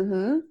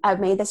 I've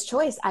made this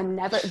choice. I'm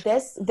never,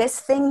 this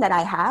thing that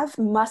I have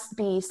must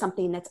be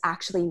something that's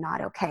actually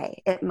not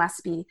okay. It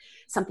must be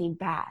something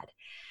bad.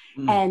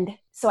 And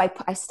so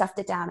I stuffed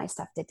it down,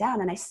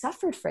 and I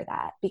suffered for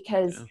that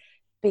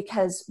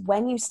because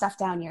when you stuff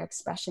down your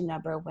expression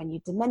number, when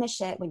you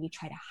diminish it, when you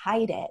try to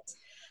hide it,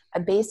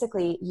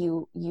 basically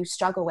you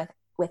struggle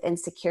with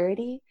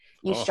insecurity,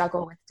 you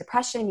struggle with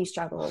depression, you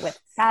struggle with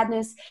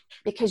sadness,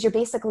 because you're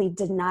basically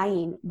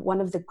denying one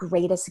of the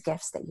greatest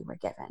gifts that you were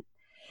given.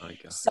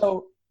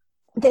 So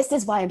this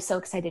is why I'm so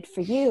excited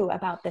for you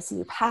about this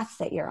new path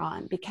that you're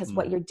on, because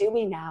what you're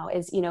doing now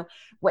is,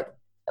 what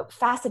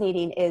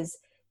fascinating is,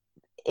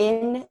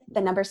 in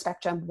the number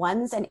spectrum,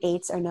 1s and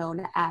 8s are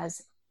known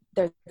as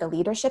they're the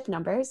leadership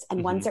numbers,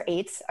 and 1s or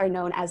 8s are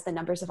known as the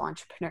numbers of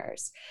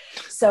entrepreneurs.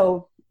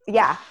 So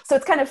so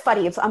it's kind of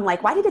funny. I'm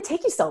like, why did it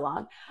take you so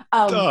long?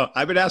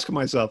 I've been asking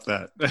myself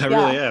that. I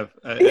really have.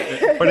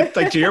 But it's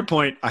like, to your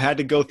point, I had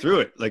to go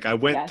through it. Like I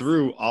went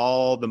through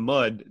all the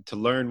mud to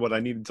learn what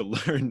I needed to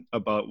learn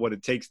about what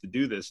it takes to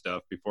do this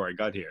stuff before I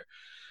got here.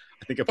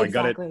 I think if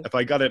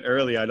I got it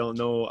early, I don't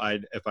know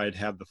if I'd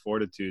have the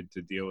fortitude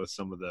to deal with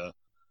some of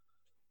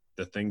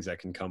the things that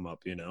can come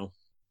up,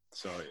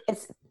 So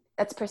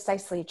that's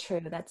precisely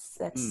true. That's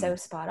so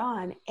spot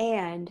on.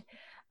 And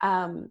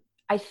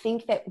I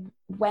think that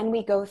when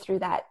we go through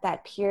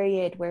that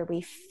period where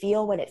we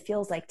feel what it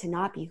feels like to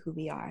not be who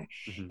we are,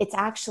 it's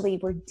actually,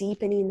 we're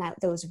deepening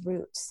those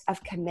roots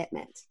of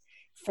commitment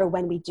for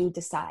when we do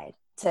decide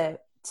to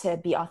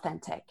be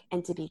authentic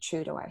and to be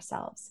true to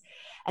ourselves.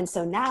 And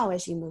so now,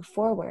 as you move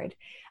forward,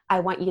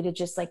 I want you to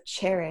just like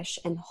cherish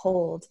and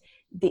hold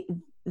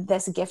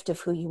this gift of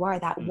who you are,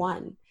 that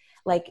one,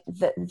 like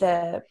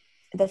the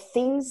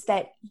things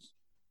that,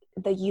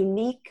 the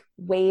unique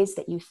ways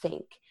that you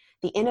think,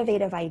 the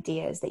innovative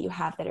ideas that you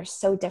have that are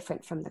so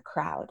different from the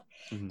crowd.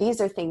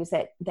 These are things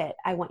that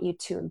I want you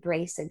to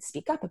embrace and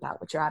speak up about,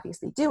 which you're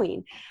obviously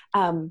doing,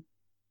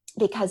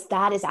 because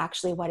that is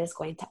actually what is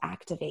going to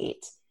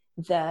activate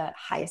the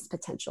highest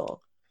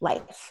potential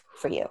life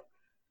for you.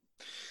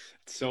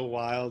 It's so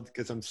wild,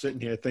 because I'm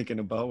sitting here thinking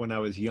about when I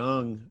was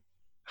young,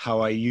 how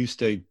I used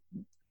to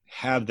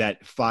have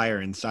that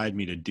fire inside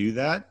me to do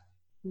that.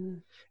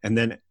 And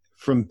then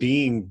from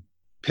being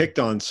picked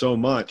on so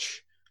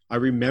much, I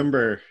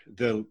remember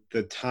the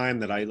time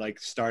that I like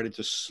started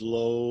to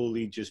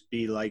slowly just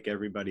be like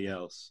everybody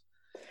else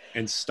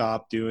and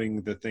stop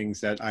doing the things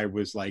that I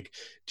was like,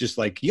 just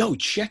like, yo,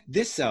 check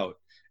this out.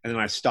 And then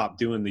I stopped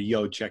doing the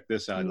yo, check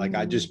this out. Like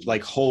I just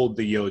like hold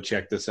the yo,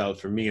 check this out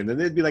for me. And then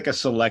there'd be like a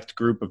select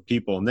group of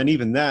people. And then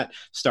even that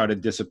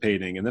started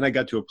dissipating. And then I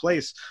got to a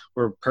place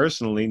where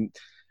personally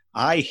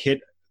I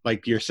hit,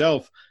 like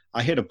yourself,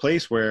 I hit a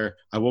place where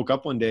I woke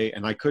up one day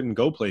and I couldn't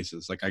go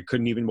places. Like I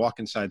couldn't even walk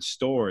inside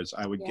stores.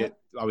 I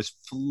was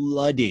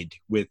flooded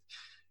with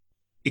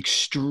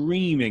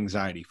extreme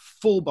anxiety,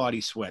 full body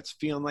sweats,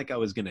 feeling like I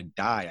was going to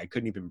die. I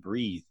couldn't even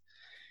breathe.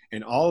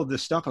 And all of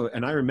this stuff.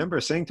 And I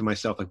remember saying to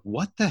myself, like,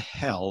 what the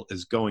hell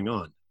is going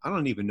on? I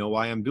don't even know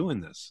why I'm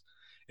doing this.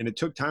 And it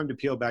took time to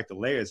peel back the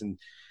layers. And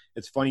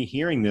it's funny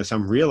hearing this.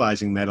 I'm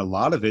realizing that a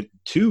lot of it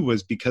too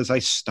was because I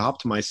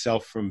stopped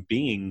myself from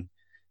being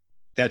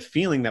that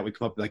feeling that would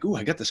come up like, "Ooh,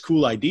 I got this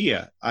cool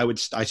idea." I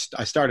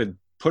started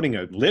putting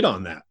a lid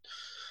on that,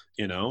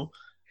 you know,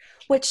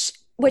 which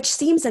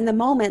seems in the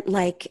moment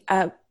like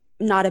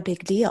not a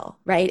big deal,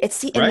 right? In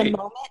the right.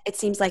 moment it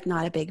seems like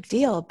not a big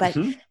deal, but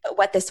Mm-hmm.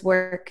 what this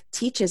work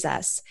teaches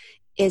us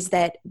is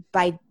that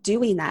by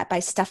doing that, by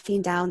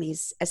stuffing down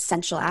these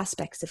essential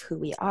aspects of who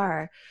we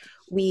are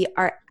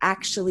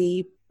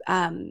actually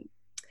let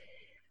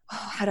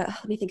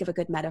me think of a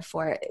good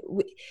metaphor.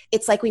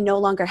 It's like we no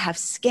longer have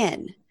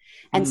skin.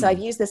 And so I've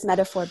used this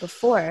metaphor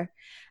before.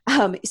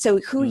 So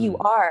who you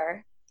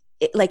are,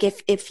 like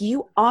if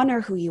you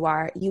honor who you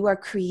are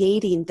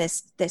creating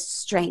this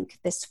strength,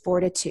 this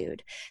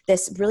fortitude,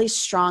 this really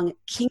strong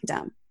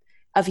kingdom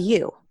of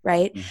you,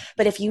 right?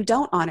 But if you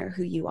don't honor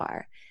who you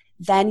are,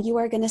 then you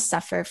are going to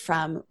suffer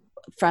from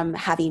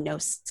having no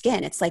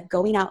skin. It's like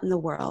going out in the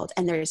world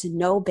and there's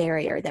no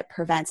barrier that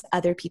prevents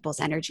other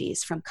people's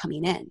energies from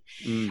coming in.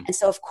 And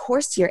so of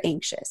course you're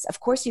anxious. Of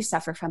course you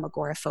suffer from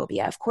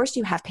agoraphobia. Of course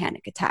you have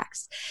panic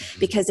attacks,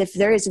 because if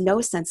there is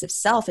no sense of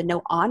self and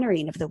no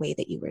honoring of the way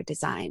that you were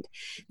designed,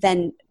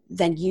 then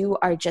you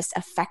are just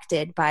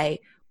affected by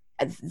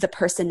the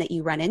person that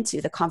you run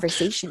into, the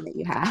conversation that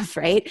you have,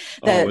 right?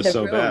 It was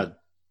so room bad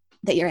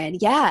that you're in.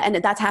 Yeah. And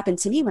that's happened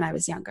to me when I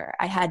was younger.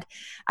 I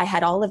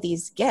had all of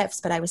these gifts,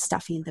 but I was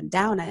stuffing them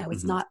down and I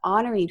was not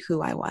honoring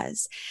who I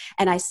was.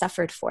 And I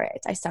suffered for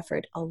it. I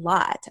suffered a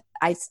lot.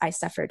 I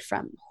suffered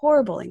from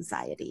horrible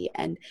anxiety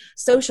and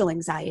social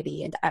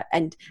anxiety,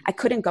 and I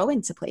couldn't go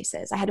into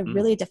places. I had a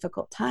really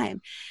difficult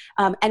time.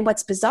 And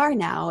what's bizarre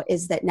now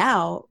is that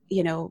now,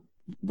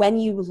 when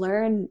you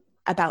learn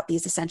about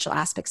these essential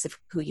aspects of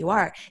who you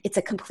are, it's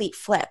a complete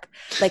flip.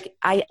 Like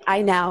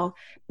I now,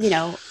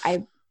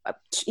 I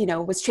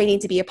was training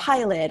to be a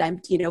pilot. I'm,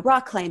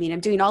 rock climbing. I'm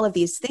doing all of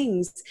these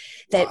things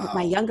that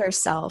my younger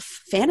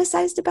self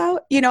fantasized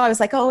about. I was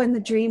like, oh, in the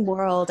dream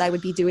world, I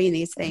would be doing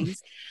these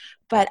things.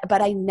 But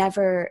I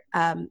never,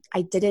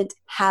 I didn't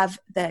have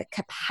the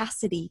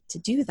capacity to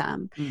do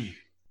them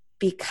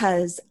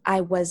because I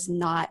was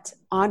not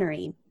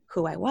honoring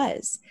who I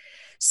was.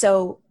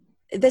 So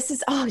this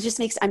is,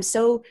 I'm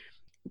so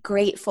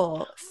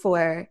grateful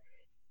for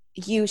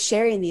you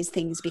sharing these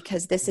things,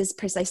 because this is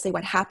precisely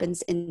what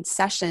happens in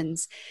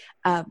sessions.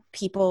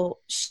 People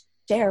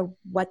share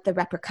what the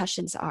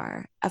repercussions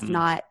are of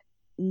not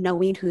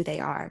knowing who they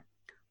are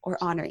or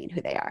honoring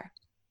who they are.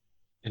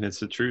 And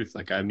it's the truth.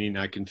 Like, I mean,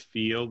 I can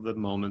feel the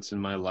moments in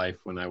my life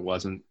when I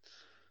wasn't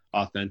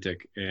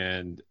authentic,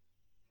 and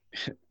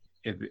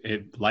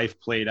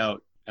life played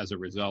out as a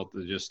result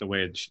of just the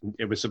way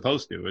it was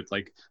supposed to. It's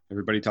like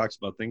everybody talks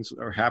about things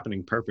are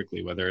happening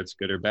perfectly, whether it's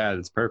good or bad,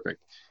 it's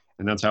perfect.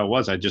 And that's how it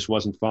was. I just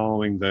wasn't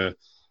following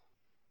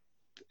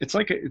it's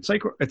like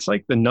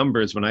the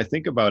numbers. When I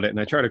think about it and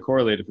I try to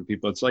correlate it for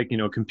people, it's like,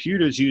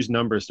 computers use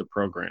numbers to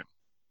program,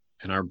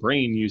 and our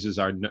brain uses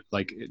our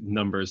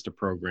numbers to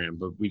program,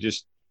 but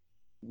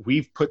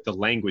we've put the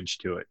language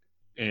to it.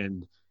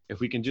 And if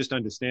we can just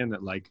understand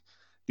that, like,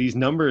 these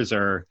numbers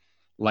are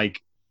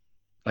like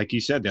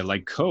you said, they're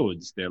like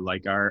codes. They're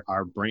like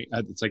our brain.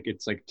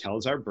 It's like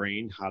tells our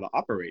brain how to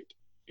operate.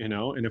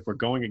 And if we're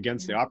going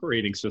against the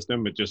operating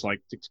system, it just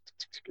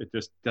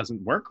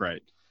doesn't work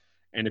right.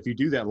 And if you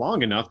do that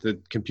long enough,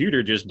 the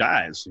computer just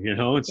dies,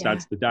 it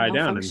starts to die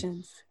down.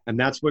 And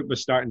that's what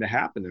was starting to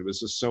happen. It was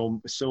just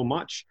so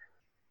much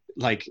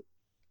like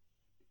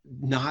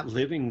not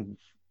living,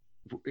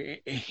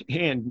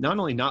 and not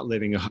only not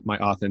living my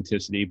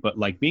authenticity, but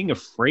like being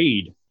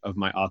afraid of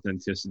my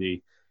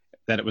authenticity,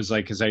 that it was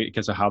like,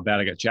 because of how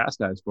bad I got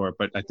chastised for it.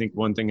 But I think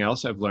one thing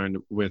else I've learned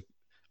with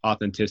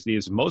authenticity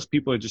is most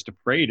people are just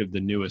afraid of the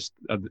newest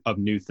of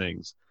new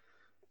things,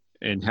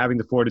 and having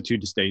the fortitude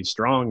to stay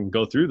strong and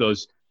go through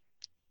those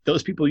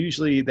people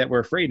usually that were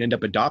afraid end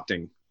up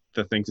adopting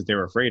the things that they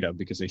were afraid of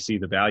because they see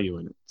the value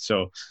in it.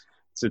 So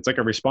it's like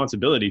a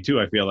responsibility too,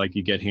 I feel like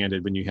you get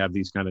handed when you have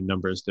these kind of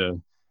numbers,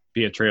 to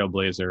be a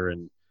trailblazer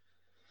and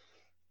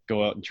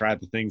go out and try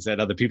the things that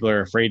other people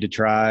are afraid to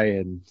try,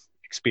 and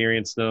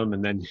experience them,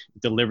 and then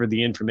deliver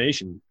the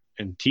information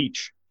and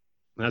teach.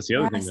 And that's the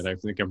other thing that I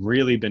think I've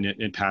really been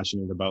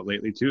passionate about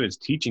lately too, is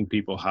teaching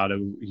people how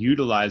to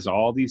utilize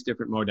all these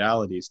different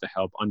modalities to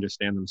help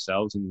understand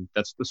themselves. And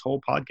that's this whole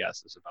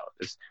podcast is about,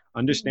 is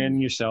understanding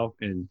yourself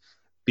and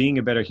being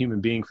a better human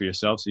being for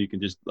yourself, so you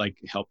can just like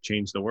help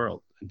change the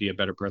world and be a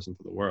better person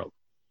for the world.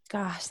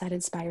 Gosh, that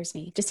inspires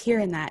me. Just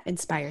hearing that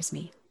inspires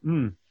me.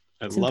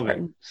 I love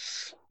it.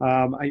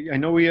 I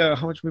know we,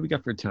 how much we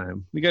got for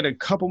time? We got a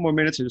couple more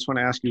minutes. I just want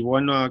to ask you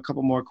a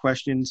couple more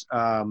questions.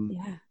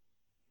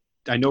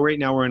 I know right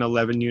now we're in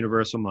 11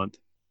 Universal Month,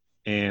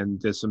 and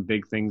there's some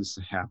big things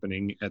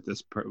happening at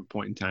this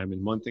point in time.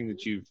 And one thing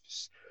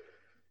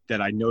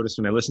that I noticed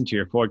when I listened to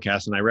your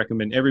podcast, and I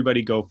recommend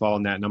everybody go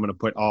follow that, and I'm going to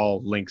put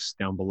all links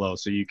down below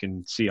so you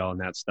can see all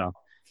that stuff.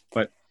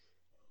 But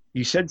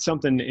you said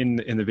something in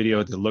the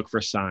video to look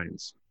for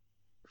signs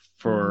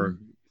for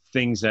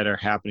things that are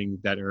happening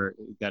that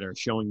are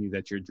showing you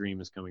that your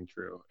dream is coming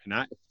true.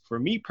 And for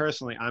me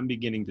personally, I'm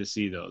beginning to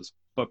see those.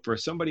 But for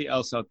somebody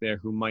else out there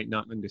who might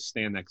not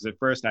understand that, because at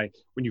first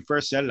when you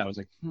first said it, I was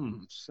like,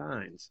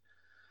 signs.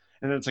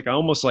 And then it's like I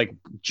almost like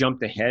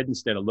jumped ahead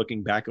instead of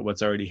looking back at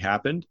what's already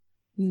happened.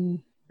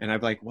 And I'm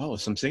like, whoa,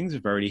 some things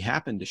have already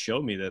happened to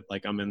show me that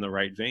like I'm in the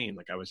right vein.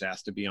 Like I was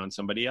asked to be on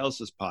somebody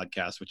else's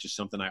podcast, which is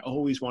something I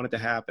always wanted to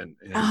happen.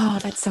 And, oh,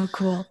 that's so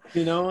cool.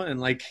 And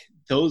like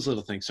those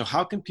little things. So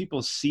how can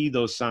people see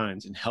those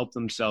signs and help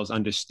themselves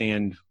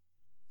understand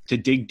to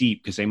dig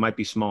deep? Because they might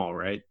be small,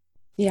 right?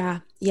 Yeah.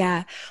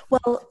 Yeah.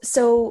 Well,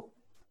 so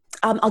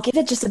I'll give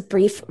it just a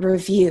brief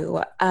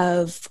review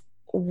of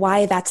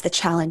why that's the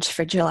challenge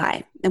for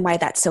July and why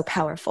that's so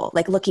powerful,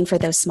 like looking for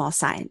those small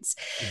signs.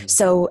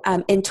 So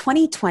in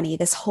 2020,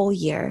 this whole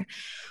year,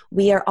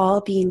 we are all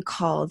being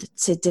called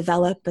to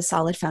develop a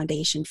solid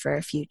foundation for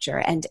our future.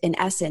 And in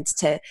essence,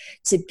 to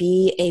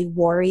be a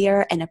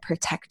warrior and a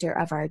protector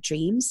of our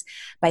dreams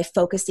by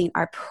focusing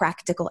our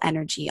practical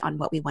energy on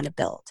what we want to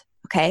build.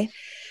 Okay.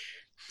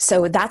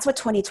 So that's what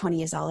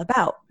 2020 is all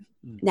about.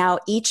 Now,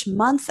 each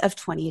month of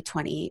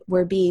 2020,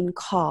 we're being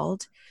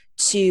called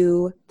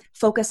to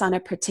focus on a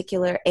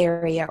particular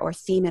area or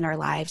theme in our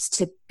lives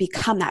to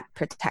become that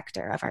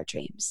protector of our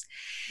dreams.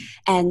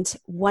 And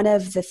one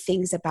of the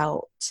things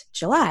about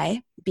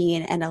July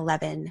being an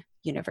 11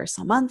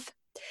 universal month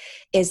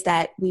is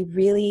that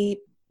we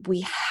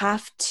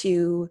have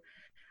to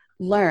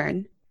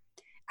learn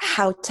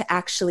how to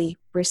actually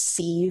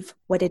receive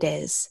what it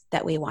is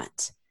that we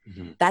want.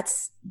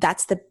 That's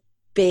the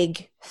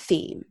big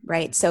theme,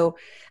 right? So,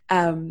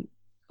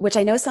 which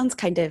I know sounds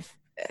kind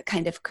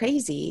of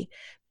crazy,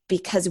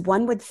 because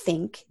one would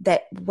think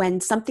that when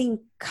something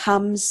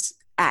comes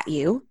at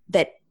you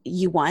that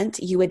you want,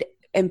 you would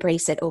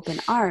embrace it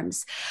open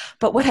arms.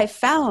 But what I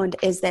found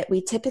is that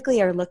we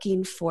typically are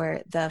looking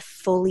for the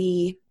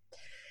fully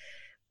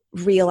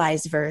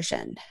realized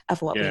version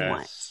of what we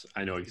want.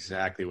 I know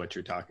exactly what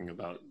you're talking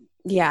about.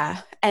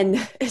 Yeah.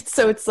 And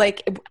it's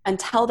like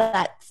until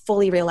that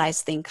fully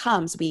realized thing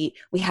comes, we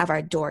have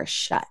our door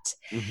shut.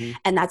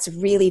 And that's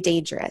really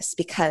dangerous,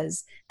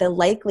 because the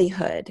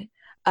likelihood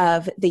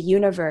of the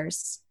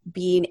universe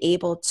being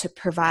able to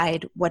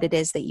provide what it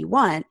is that you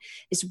want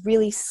is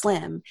really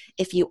slim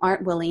if you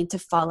aren't willing to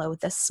follow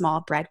the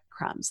small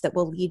breadcrumbs that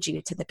will lead you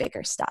to the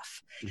bigger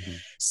stuff.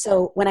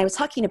 So when I was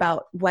talking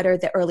about what are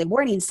the early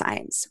warning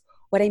signs,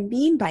 what I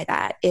mean by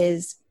that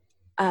is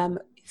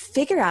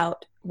figure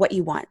out what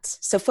you want.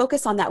 So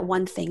focus on that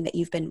one thing that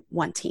you've been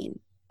wanting,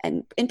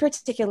 and in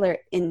particular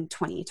in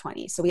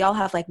 2020. So we all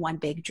have like one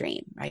big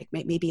dream, right?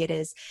 Maybe it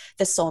is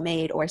the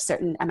soulmate or a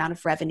certain amount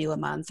of revenue a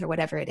month or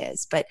whatever it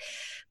is, but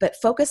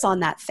focus on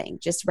that thing.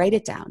 Just write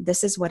it down.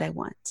 This is what I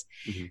want.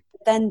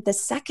 Then the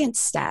second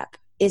step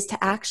is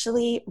to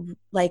actually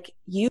like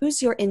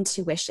use your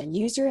intuition,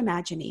 use your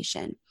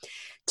imagination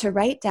to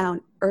write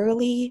down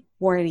early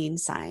warning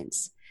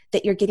signs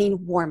that you're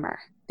getting warmer,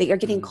 that you're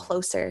getting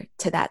closer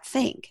to that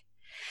thing.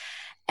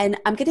 And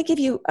I'm going to give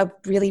you a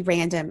really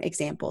random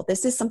example.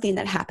 This is something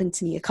that happened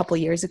to me a couple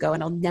years ago,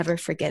 and I'll never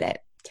forget it.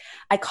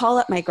 I call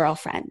up my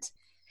girlfriend.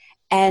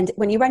 And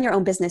when you run your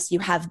own business, you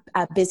have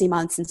busy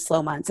months and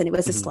slow months. And it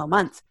was a slow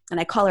month. And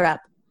I call her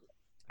up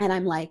and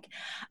I'm like,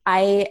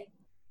 I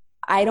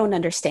don't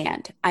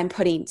understand. I'm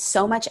putting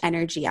so much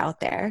energy out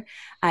there.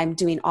 I'm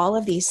doing all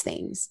of these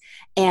things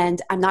and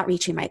I'm not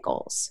reaching my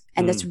goals.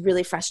 And that's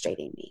really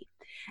frustrating me.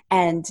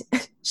 And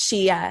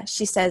she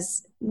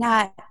says,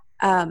 Nat,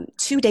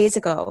 2 days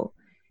ago,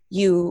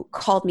 you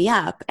called me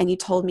up and you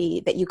told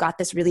me that you got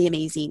this really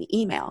amazing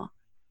email.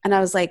 And I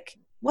was like,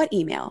 what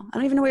email? I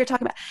don't even know what you're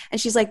talking about. And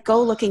she's like,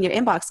 go look in your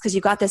inbox because you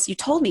got this. You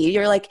told me,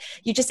 you're like,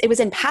 it was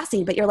in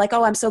passing, but you're like,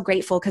 oh, I'm so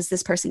grateful because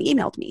this person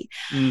emailed me.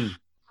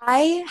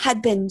 I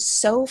had been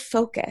so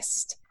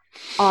focused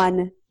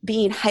on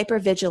being hyper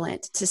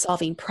vigilant to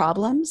solving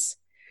problems.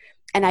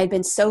 And I'd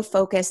been so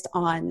focused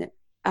on,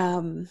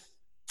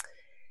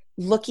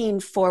 looking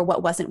for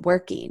what wasn't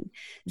working,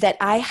 that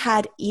I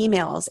had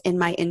emails in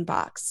my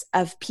inbox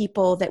of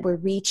people that were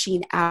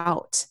reaching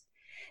out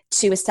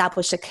to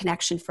establish a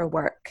connection for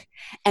work.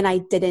 And I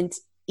didn't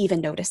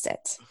even notice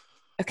it.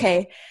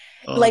 Okay.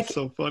 Oh, like, that's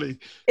so funny.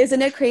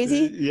 Isn't it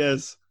crazy?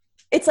 Yes.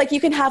 It's like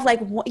you can have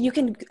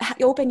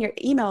open your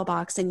email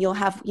box and you'll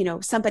have,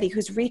 somebody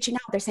who's reaching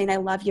out. They're saying, I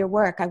love your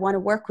work. I want to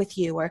work with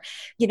you. Or,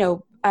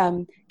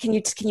 can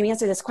you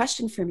answer this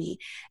question for me?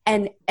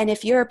 And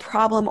if you're a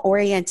problem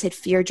oriented,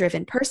 fear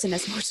driven person,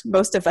 as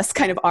most of us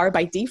kind of are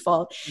by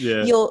default,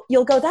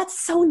 you'll go, that's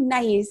so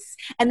nice.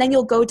 And then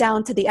you'll go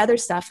down to the other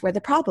stuff where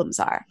the problems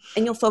are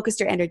and you'll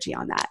focus your energy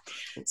on that.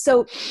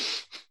 So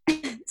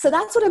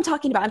that's what I'm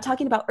talking about. I'm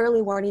talking about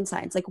early warning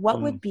signs. Like what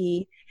would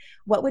be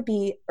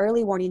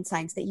early warning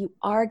signs that you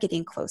are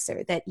getting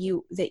closer, that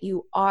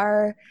you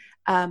are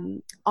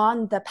on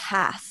the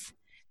path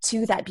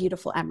to that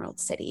beautiful Emerald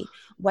City?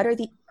 What are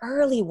the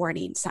early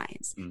warning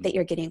signs that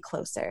you're getting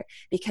closer?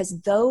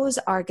 Because those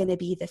are going to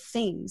be the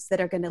things that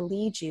are going to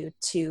lead you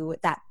to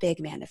that big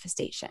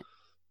manifestation.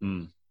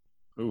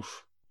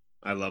 Oof.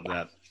 I love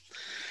that.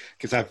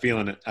 because I'm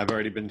feeling it. I've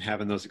already been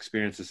having those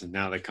experiences, and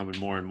now they're coming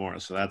more and more.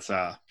 So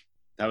that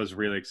was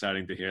really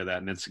exciting to hear that.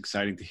 And it's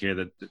exciting to hear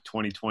that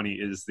 2020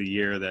 is the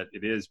year that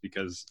it is,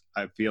 because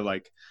I feel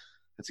like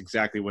that's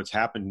exactly what's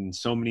happened in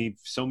so many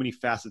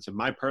facets of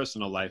my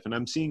personal life. And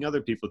I'm seeing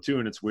other people too.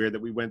 And it's weird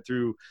that we went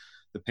through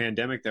the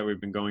pandemic that we've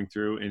been going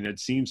through. And it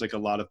seems like a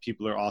lot of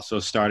people are also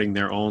starting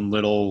their own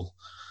little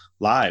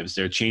lives.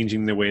 They're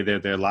changing the way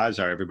that their lives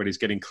are. Everybody's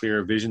getting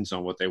clearer visions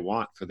on what they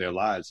want for their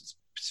lives.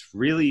 It's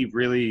really,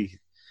 really,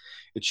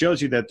 it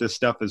shows you that this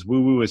stuff is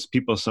woo-woo as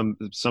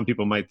some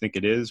people might think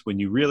it is, when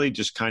you really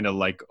just kind of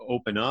like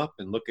open up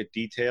and look at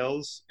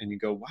details and you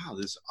go, wow,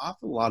 there's an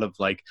awful lot of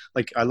like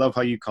I love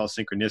how you call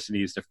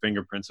synchronicities the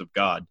fingerprints of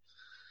God,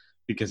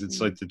 because it's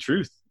like the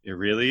truth. It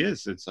really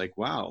is. It's like,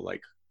 wow,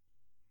 like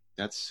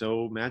that's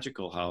so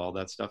magical how all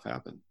that stuff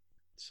happened.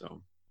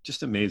 So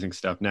just amazing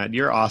stuff, Nat.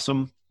 You're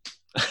awesome.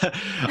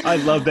 I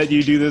love that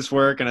you do this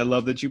work, and I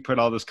love that you put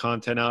all this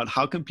content out.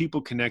 How can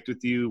people connect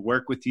with you,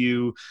 work with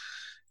you,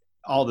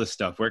 all this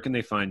stuff? Where can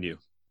they find you?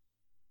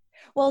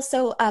 Well,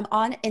 so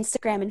on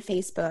Instagram and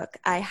Facebook,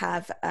 I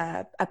have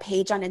a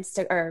page on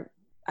or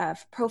a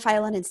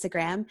profile on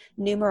Instagram,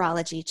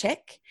 Numerology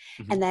Chick,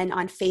 and then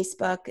on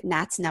Facebook,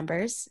 Nat's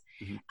Numbers.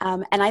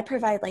 And I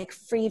provide like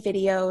free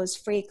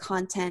videos, free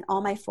content.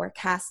 All my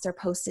forecasts are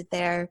posted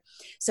there,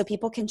 so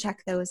people can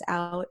check those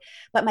out.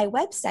 But my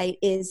website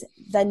is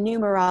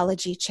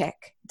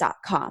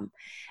thenumerologychick.com.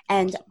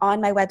 And on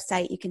my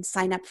website, you can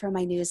sign up for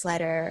my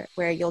newsletter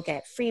where you'll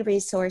get free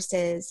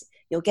resources.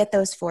 You'll get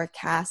those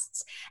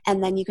forecasts.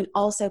 And then you can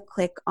also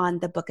click on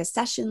the book a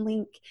session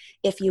link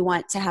if you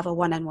want to have a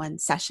one-on-one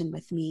session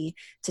with me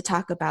to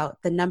talk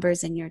about the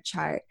numbers in your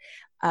chart.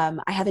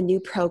 I have a new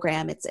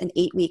program. It's an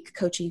 8-week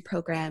coaching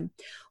program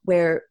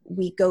where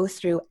we go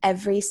through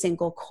every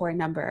single core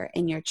number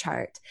in your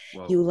chart.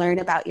 Whoa. You learn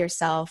about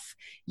yourself.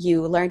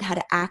 You learn how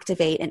to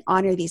activate and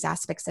honor these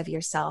aspects of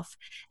yourself.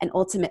 And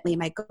ultimately,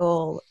 my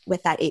goal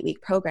with that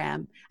 8-week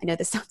program, I know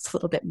this sounds a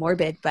little bit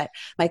morbid, but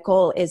my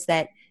goal is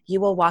that you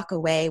will walk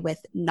away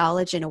with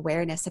knowledge and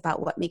awareness about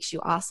what makes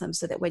you awesome,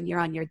 so that when you're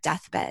on your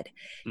deathbed,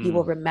 you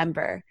will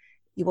remember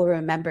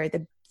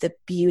the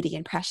beauty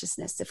and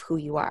preciousness of who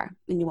you are,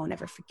 and you won't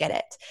ever forget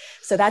it.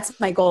 So that's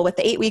my goal with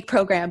the 8-week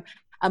program.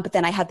 But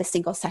then I have the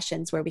single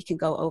sessions where we can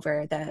go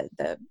over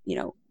the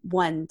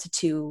 1 to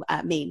 2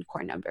 main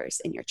core numbers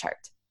in your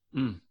chart.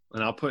 And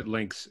I'll put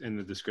links in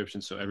the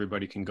description so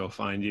everybody can go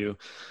find you.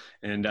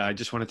 And I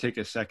just want to take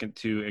a second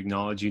to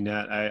acknowledge you,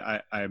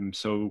 Nat. I'm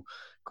so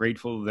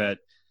grateful that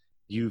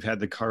you've had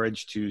the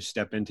courage to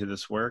step into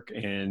this work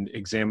and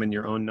examine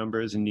your own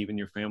numbers and even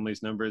your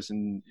family's numbers,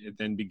 and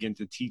then begin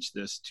to teach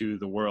this to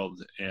the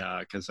world.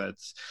 Because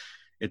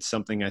it's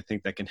something I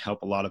think that can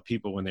help a lot of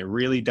people when they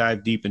really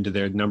dive deep into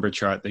their number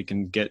chart. They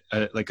can get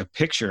a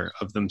picture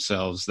of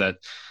themselves that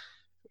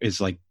is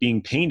like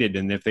being painted.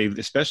 And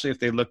especially if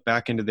they look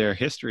back into their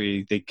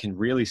history, they can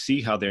really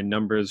see how their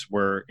numbers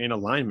were in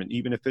alignment,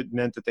 even if it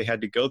meant that they had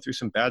to go through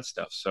some bad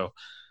stuff. So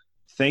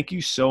thank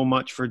you so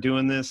much for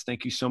doing this.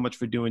 Thank you so much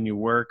for doing your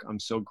work. I'm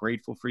so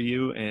grateful for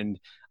you, and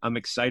I'm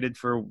excited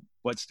for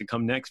what's to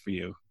come next for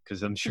you,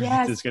 because I'm sure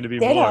there's going to be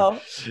more.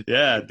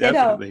 Yeah,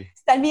 definitely.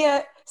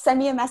 Send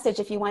me a message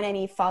if you want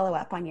any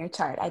follow-up on your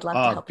chart. I'd love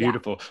to help you.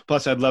 Beautiful.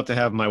 Plus, I'd love to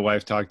have my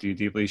wife talk to you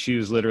deeply. She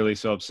was literally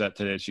so upset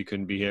today that she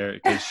couldn't be here,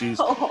 because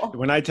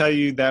when I tell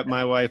you that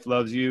my wife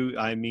loves you,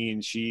 I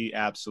mean, she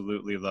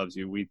absolutely loves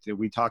you.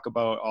 We talk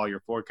about all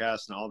your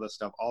forecasts and all this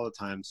stuff all the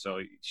time.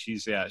 So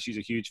she's a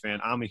huge fan.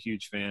 I'm a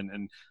huge fan,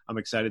 and I'm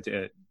excited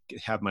to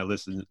have my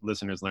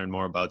listeners learn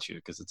more about you,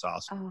 because it's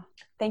awesome. Oh,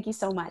 thank you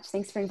so much.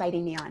 Thanks for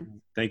inviting me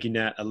on. Thank you,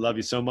 Nat. I love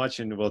you so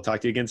much, and we'll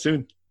talk to you again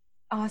soon.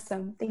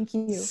 Awesome. Thank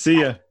you.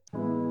 See ya.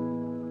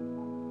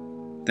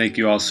 Thank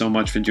you all so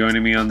much for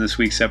joining me on this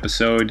week's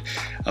episode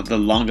of the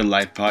Longer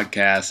Life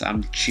Podcast.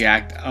 I'm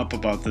jacked up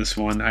about this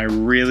one. I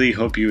really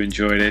hope you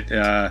enjoyed it.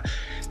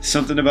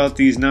 Something about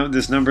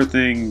this number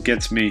thing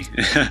gets me.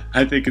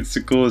 I think it's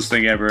the coolest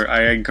thing ever.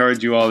 I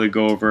encourage you all to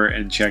go over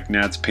and check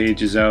Nat's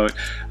pages out.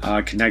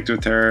 Connect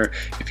with her.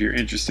 If you're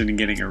interested in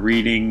getting a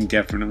reading,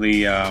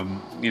 definitely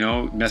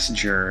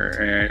message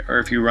her. Or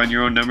if you run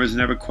your own numbers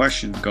and have a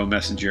question, go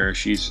message her.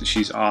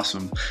 She's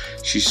awesome.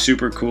 She's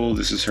super cool.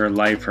 This is her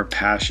life, her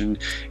passion.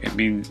 I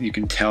mean, you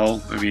can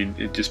tell. I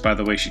mean, just by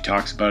the way she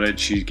talks about it,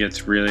 she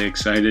gets really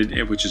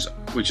excited, which is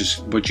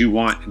what you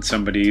want in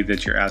somebody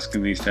that you're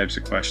asking these types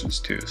of questions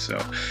to. So,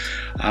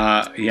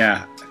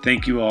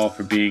 thank you all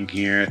for being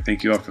here.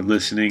 Thank you all for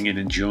listening and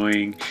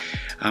enjoying.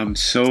 I'm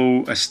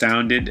so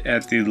astounded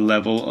at the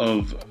level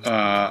of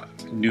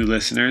new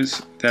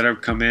listeners that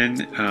have come in,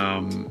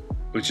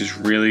 which is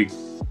really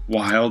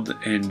wild,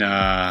 and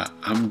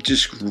I'm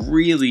just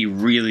really,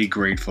 really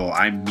grateful.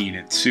 I mean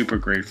it, super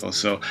grateful.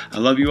 So I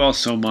love you all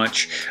so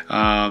much.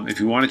 If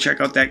you want to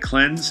check out that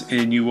cleanse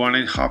and you want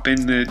to hop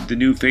in the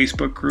new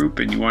Facebook group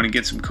and you want to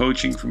get some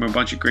coaching from a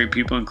bunch of great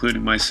people,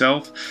 including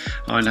myself,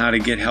 on how to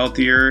get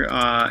healthier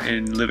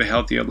and live a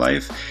healthier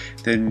life,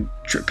 then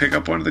pick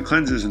up one of the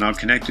cleanses and I'll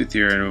connect with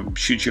you and I'll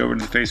shoot you over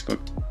to the Facebook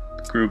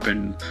group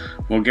and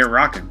we'll get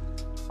rocking.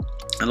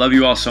 I love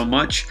you all so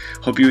much.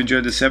 Hope you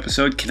enjoyed this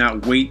episode.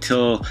 Cannot wait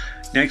till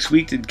next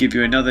week to give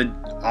you another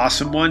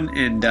awesome one,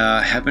 and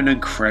have an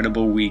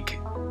incredible week.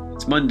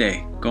 It's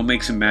Monday. Go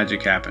make some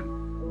magic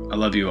happen. I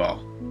love you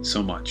all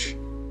so much.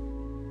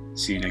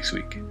 See you next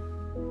week.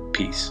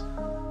 Peace.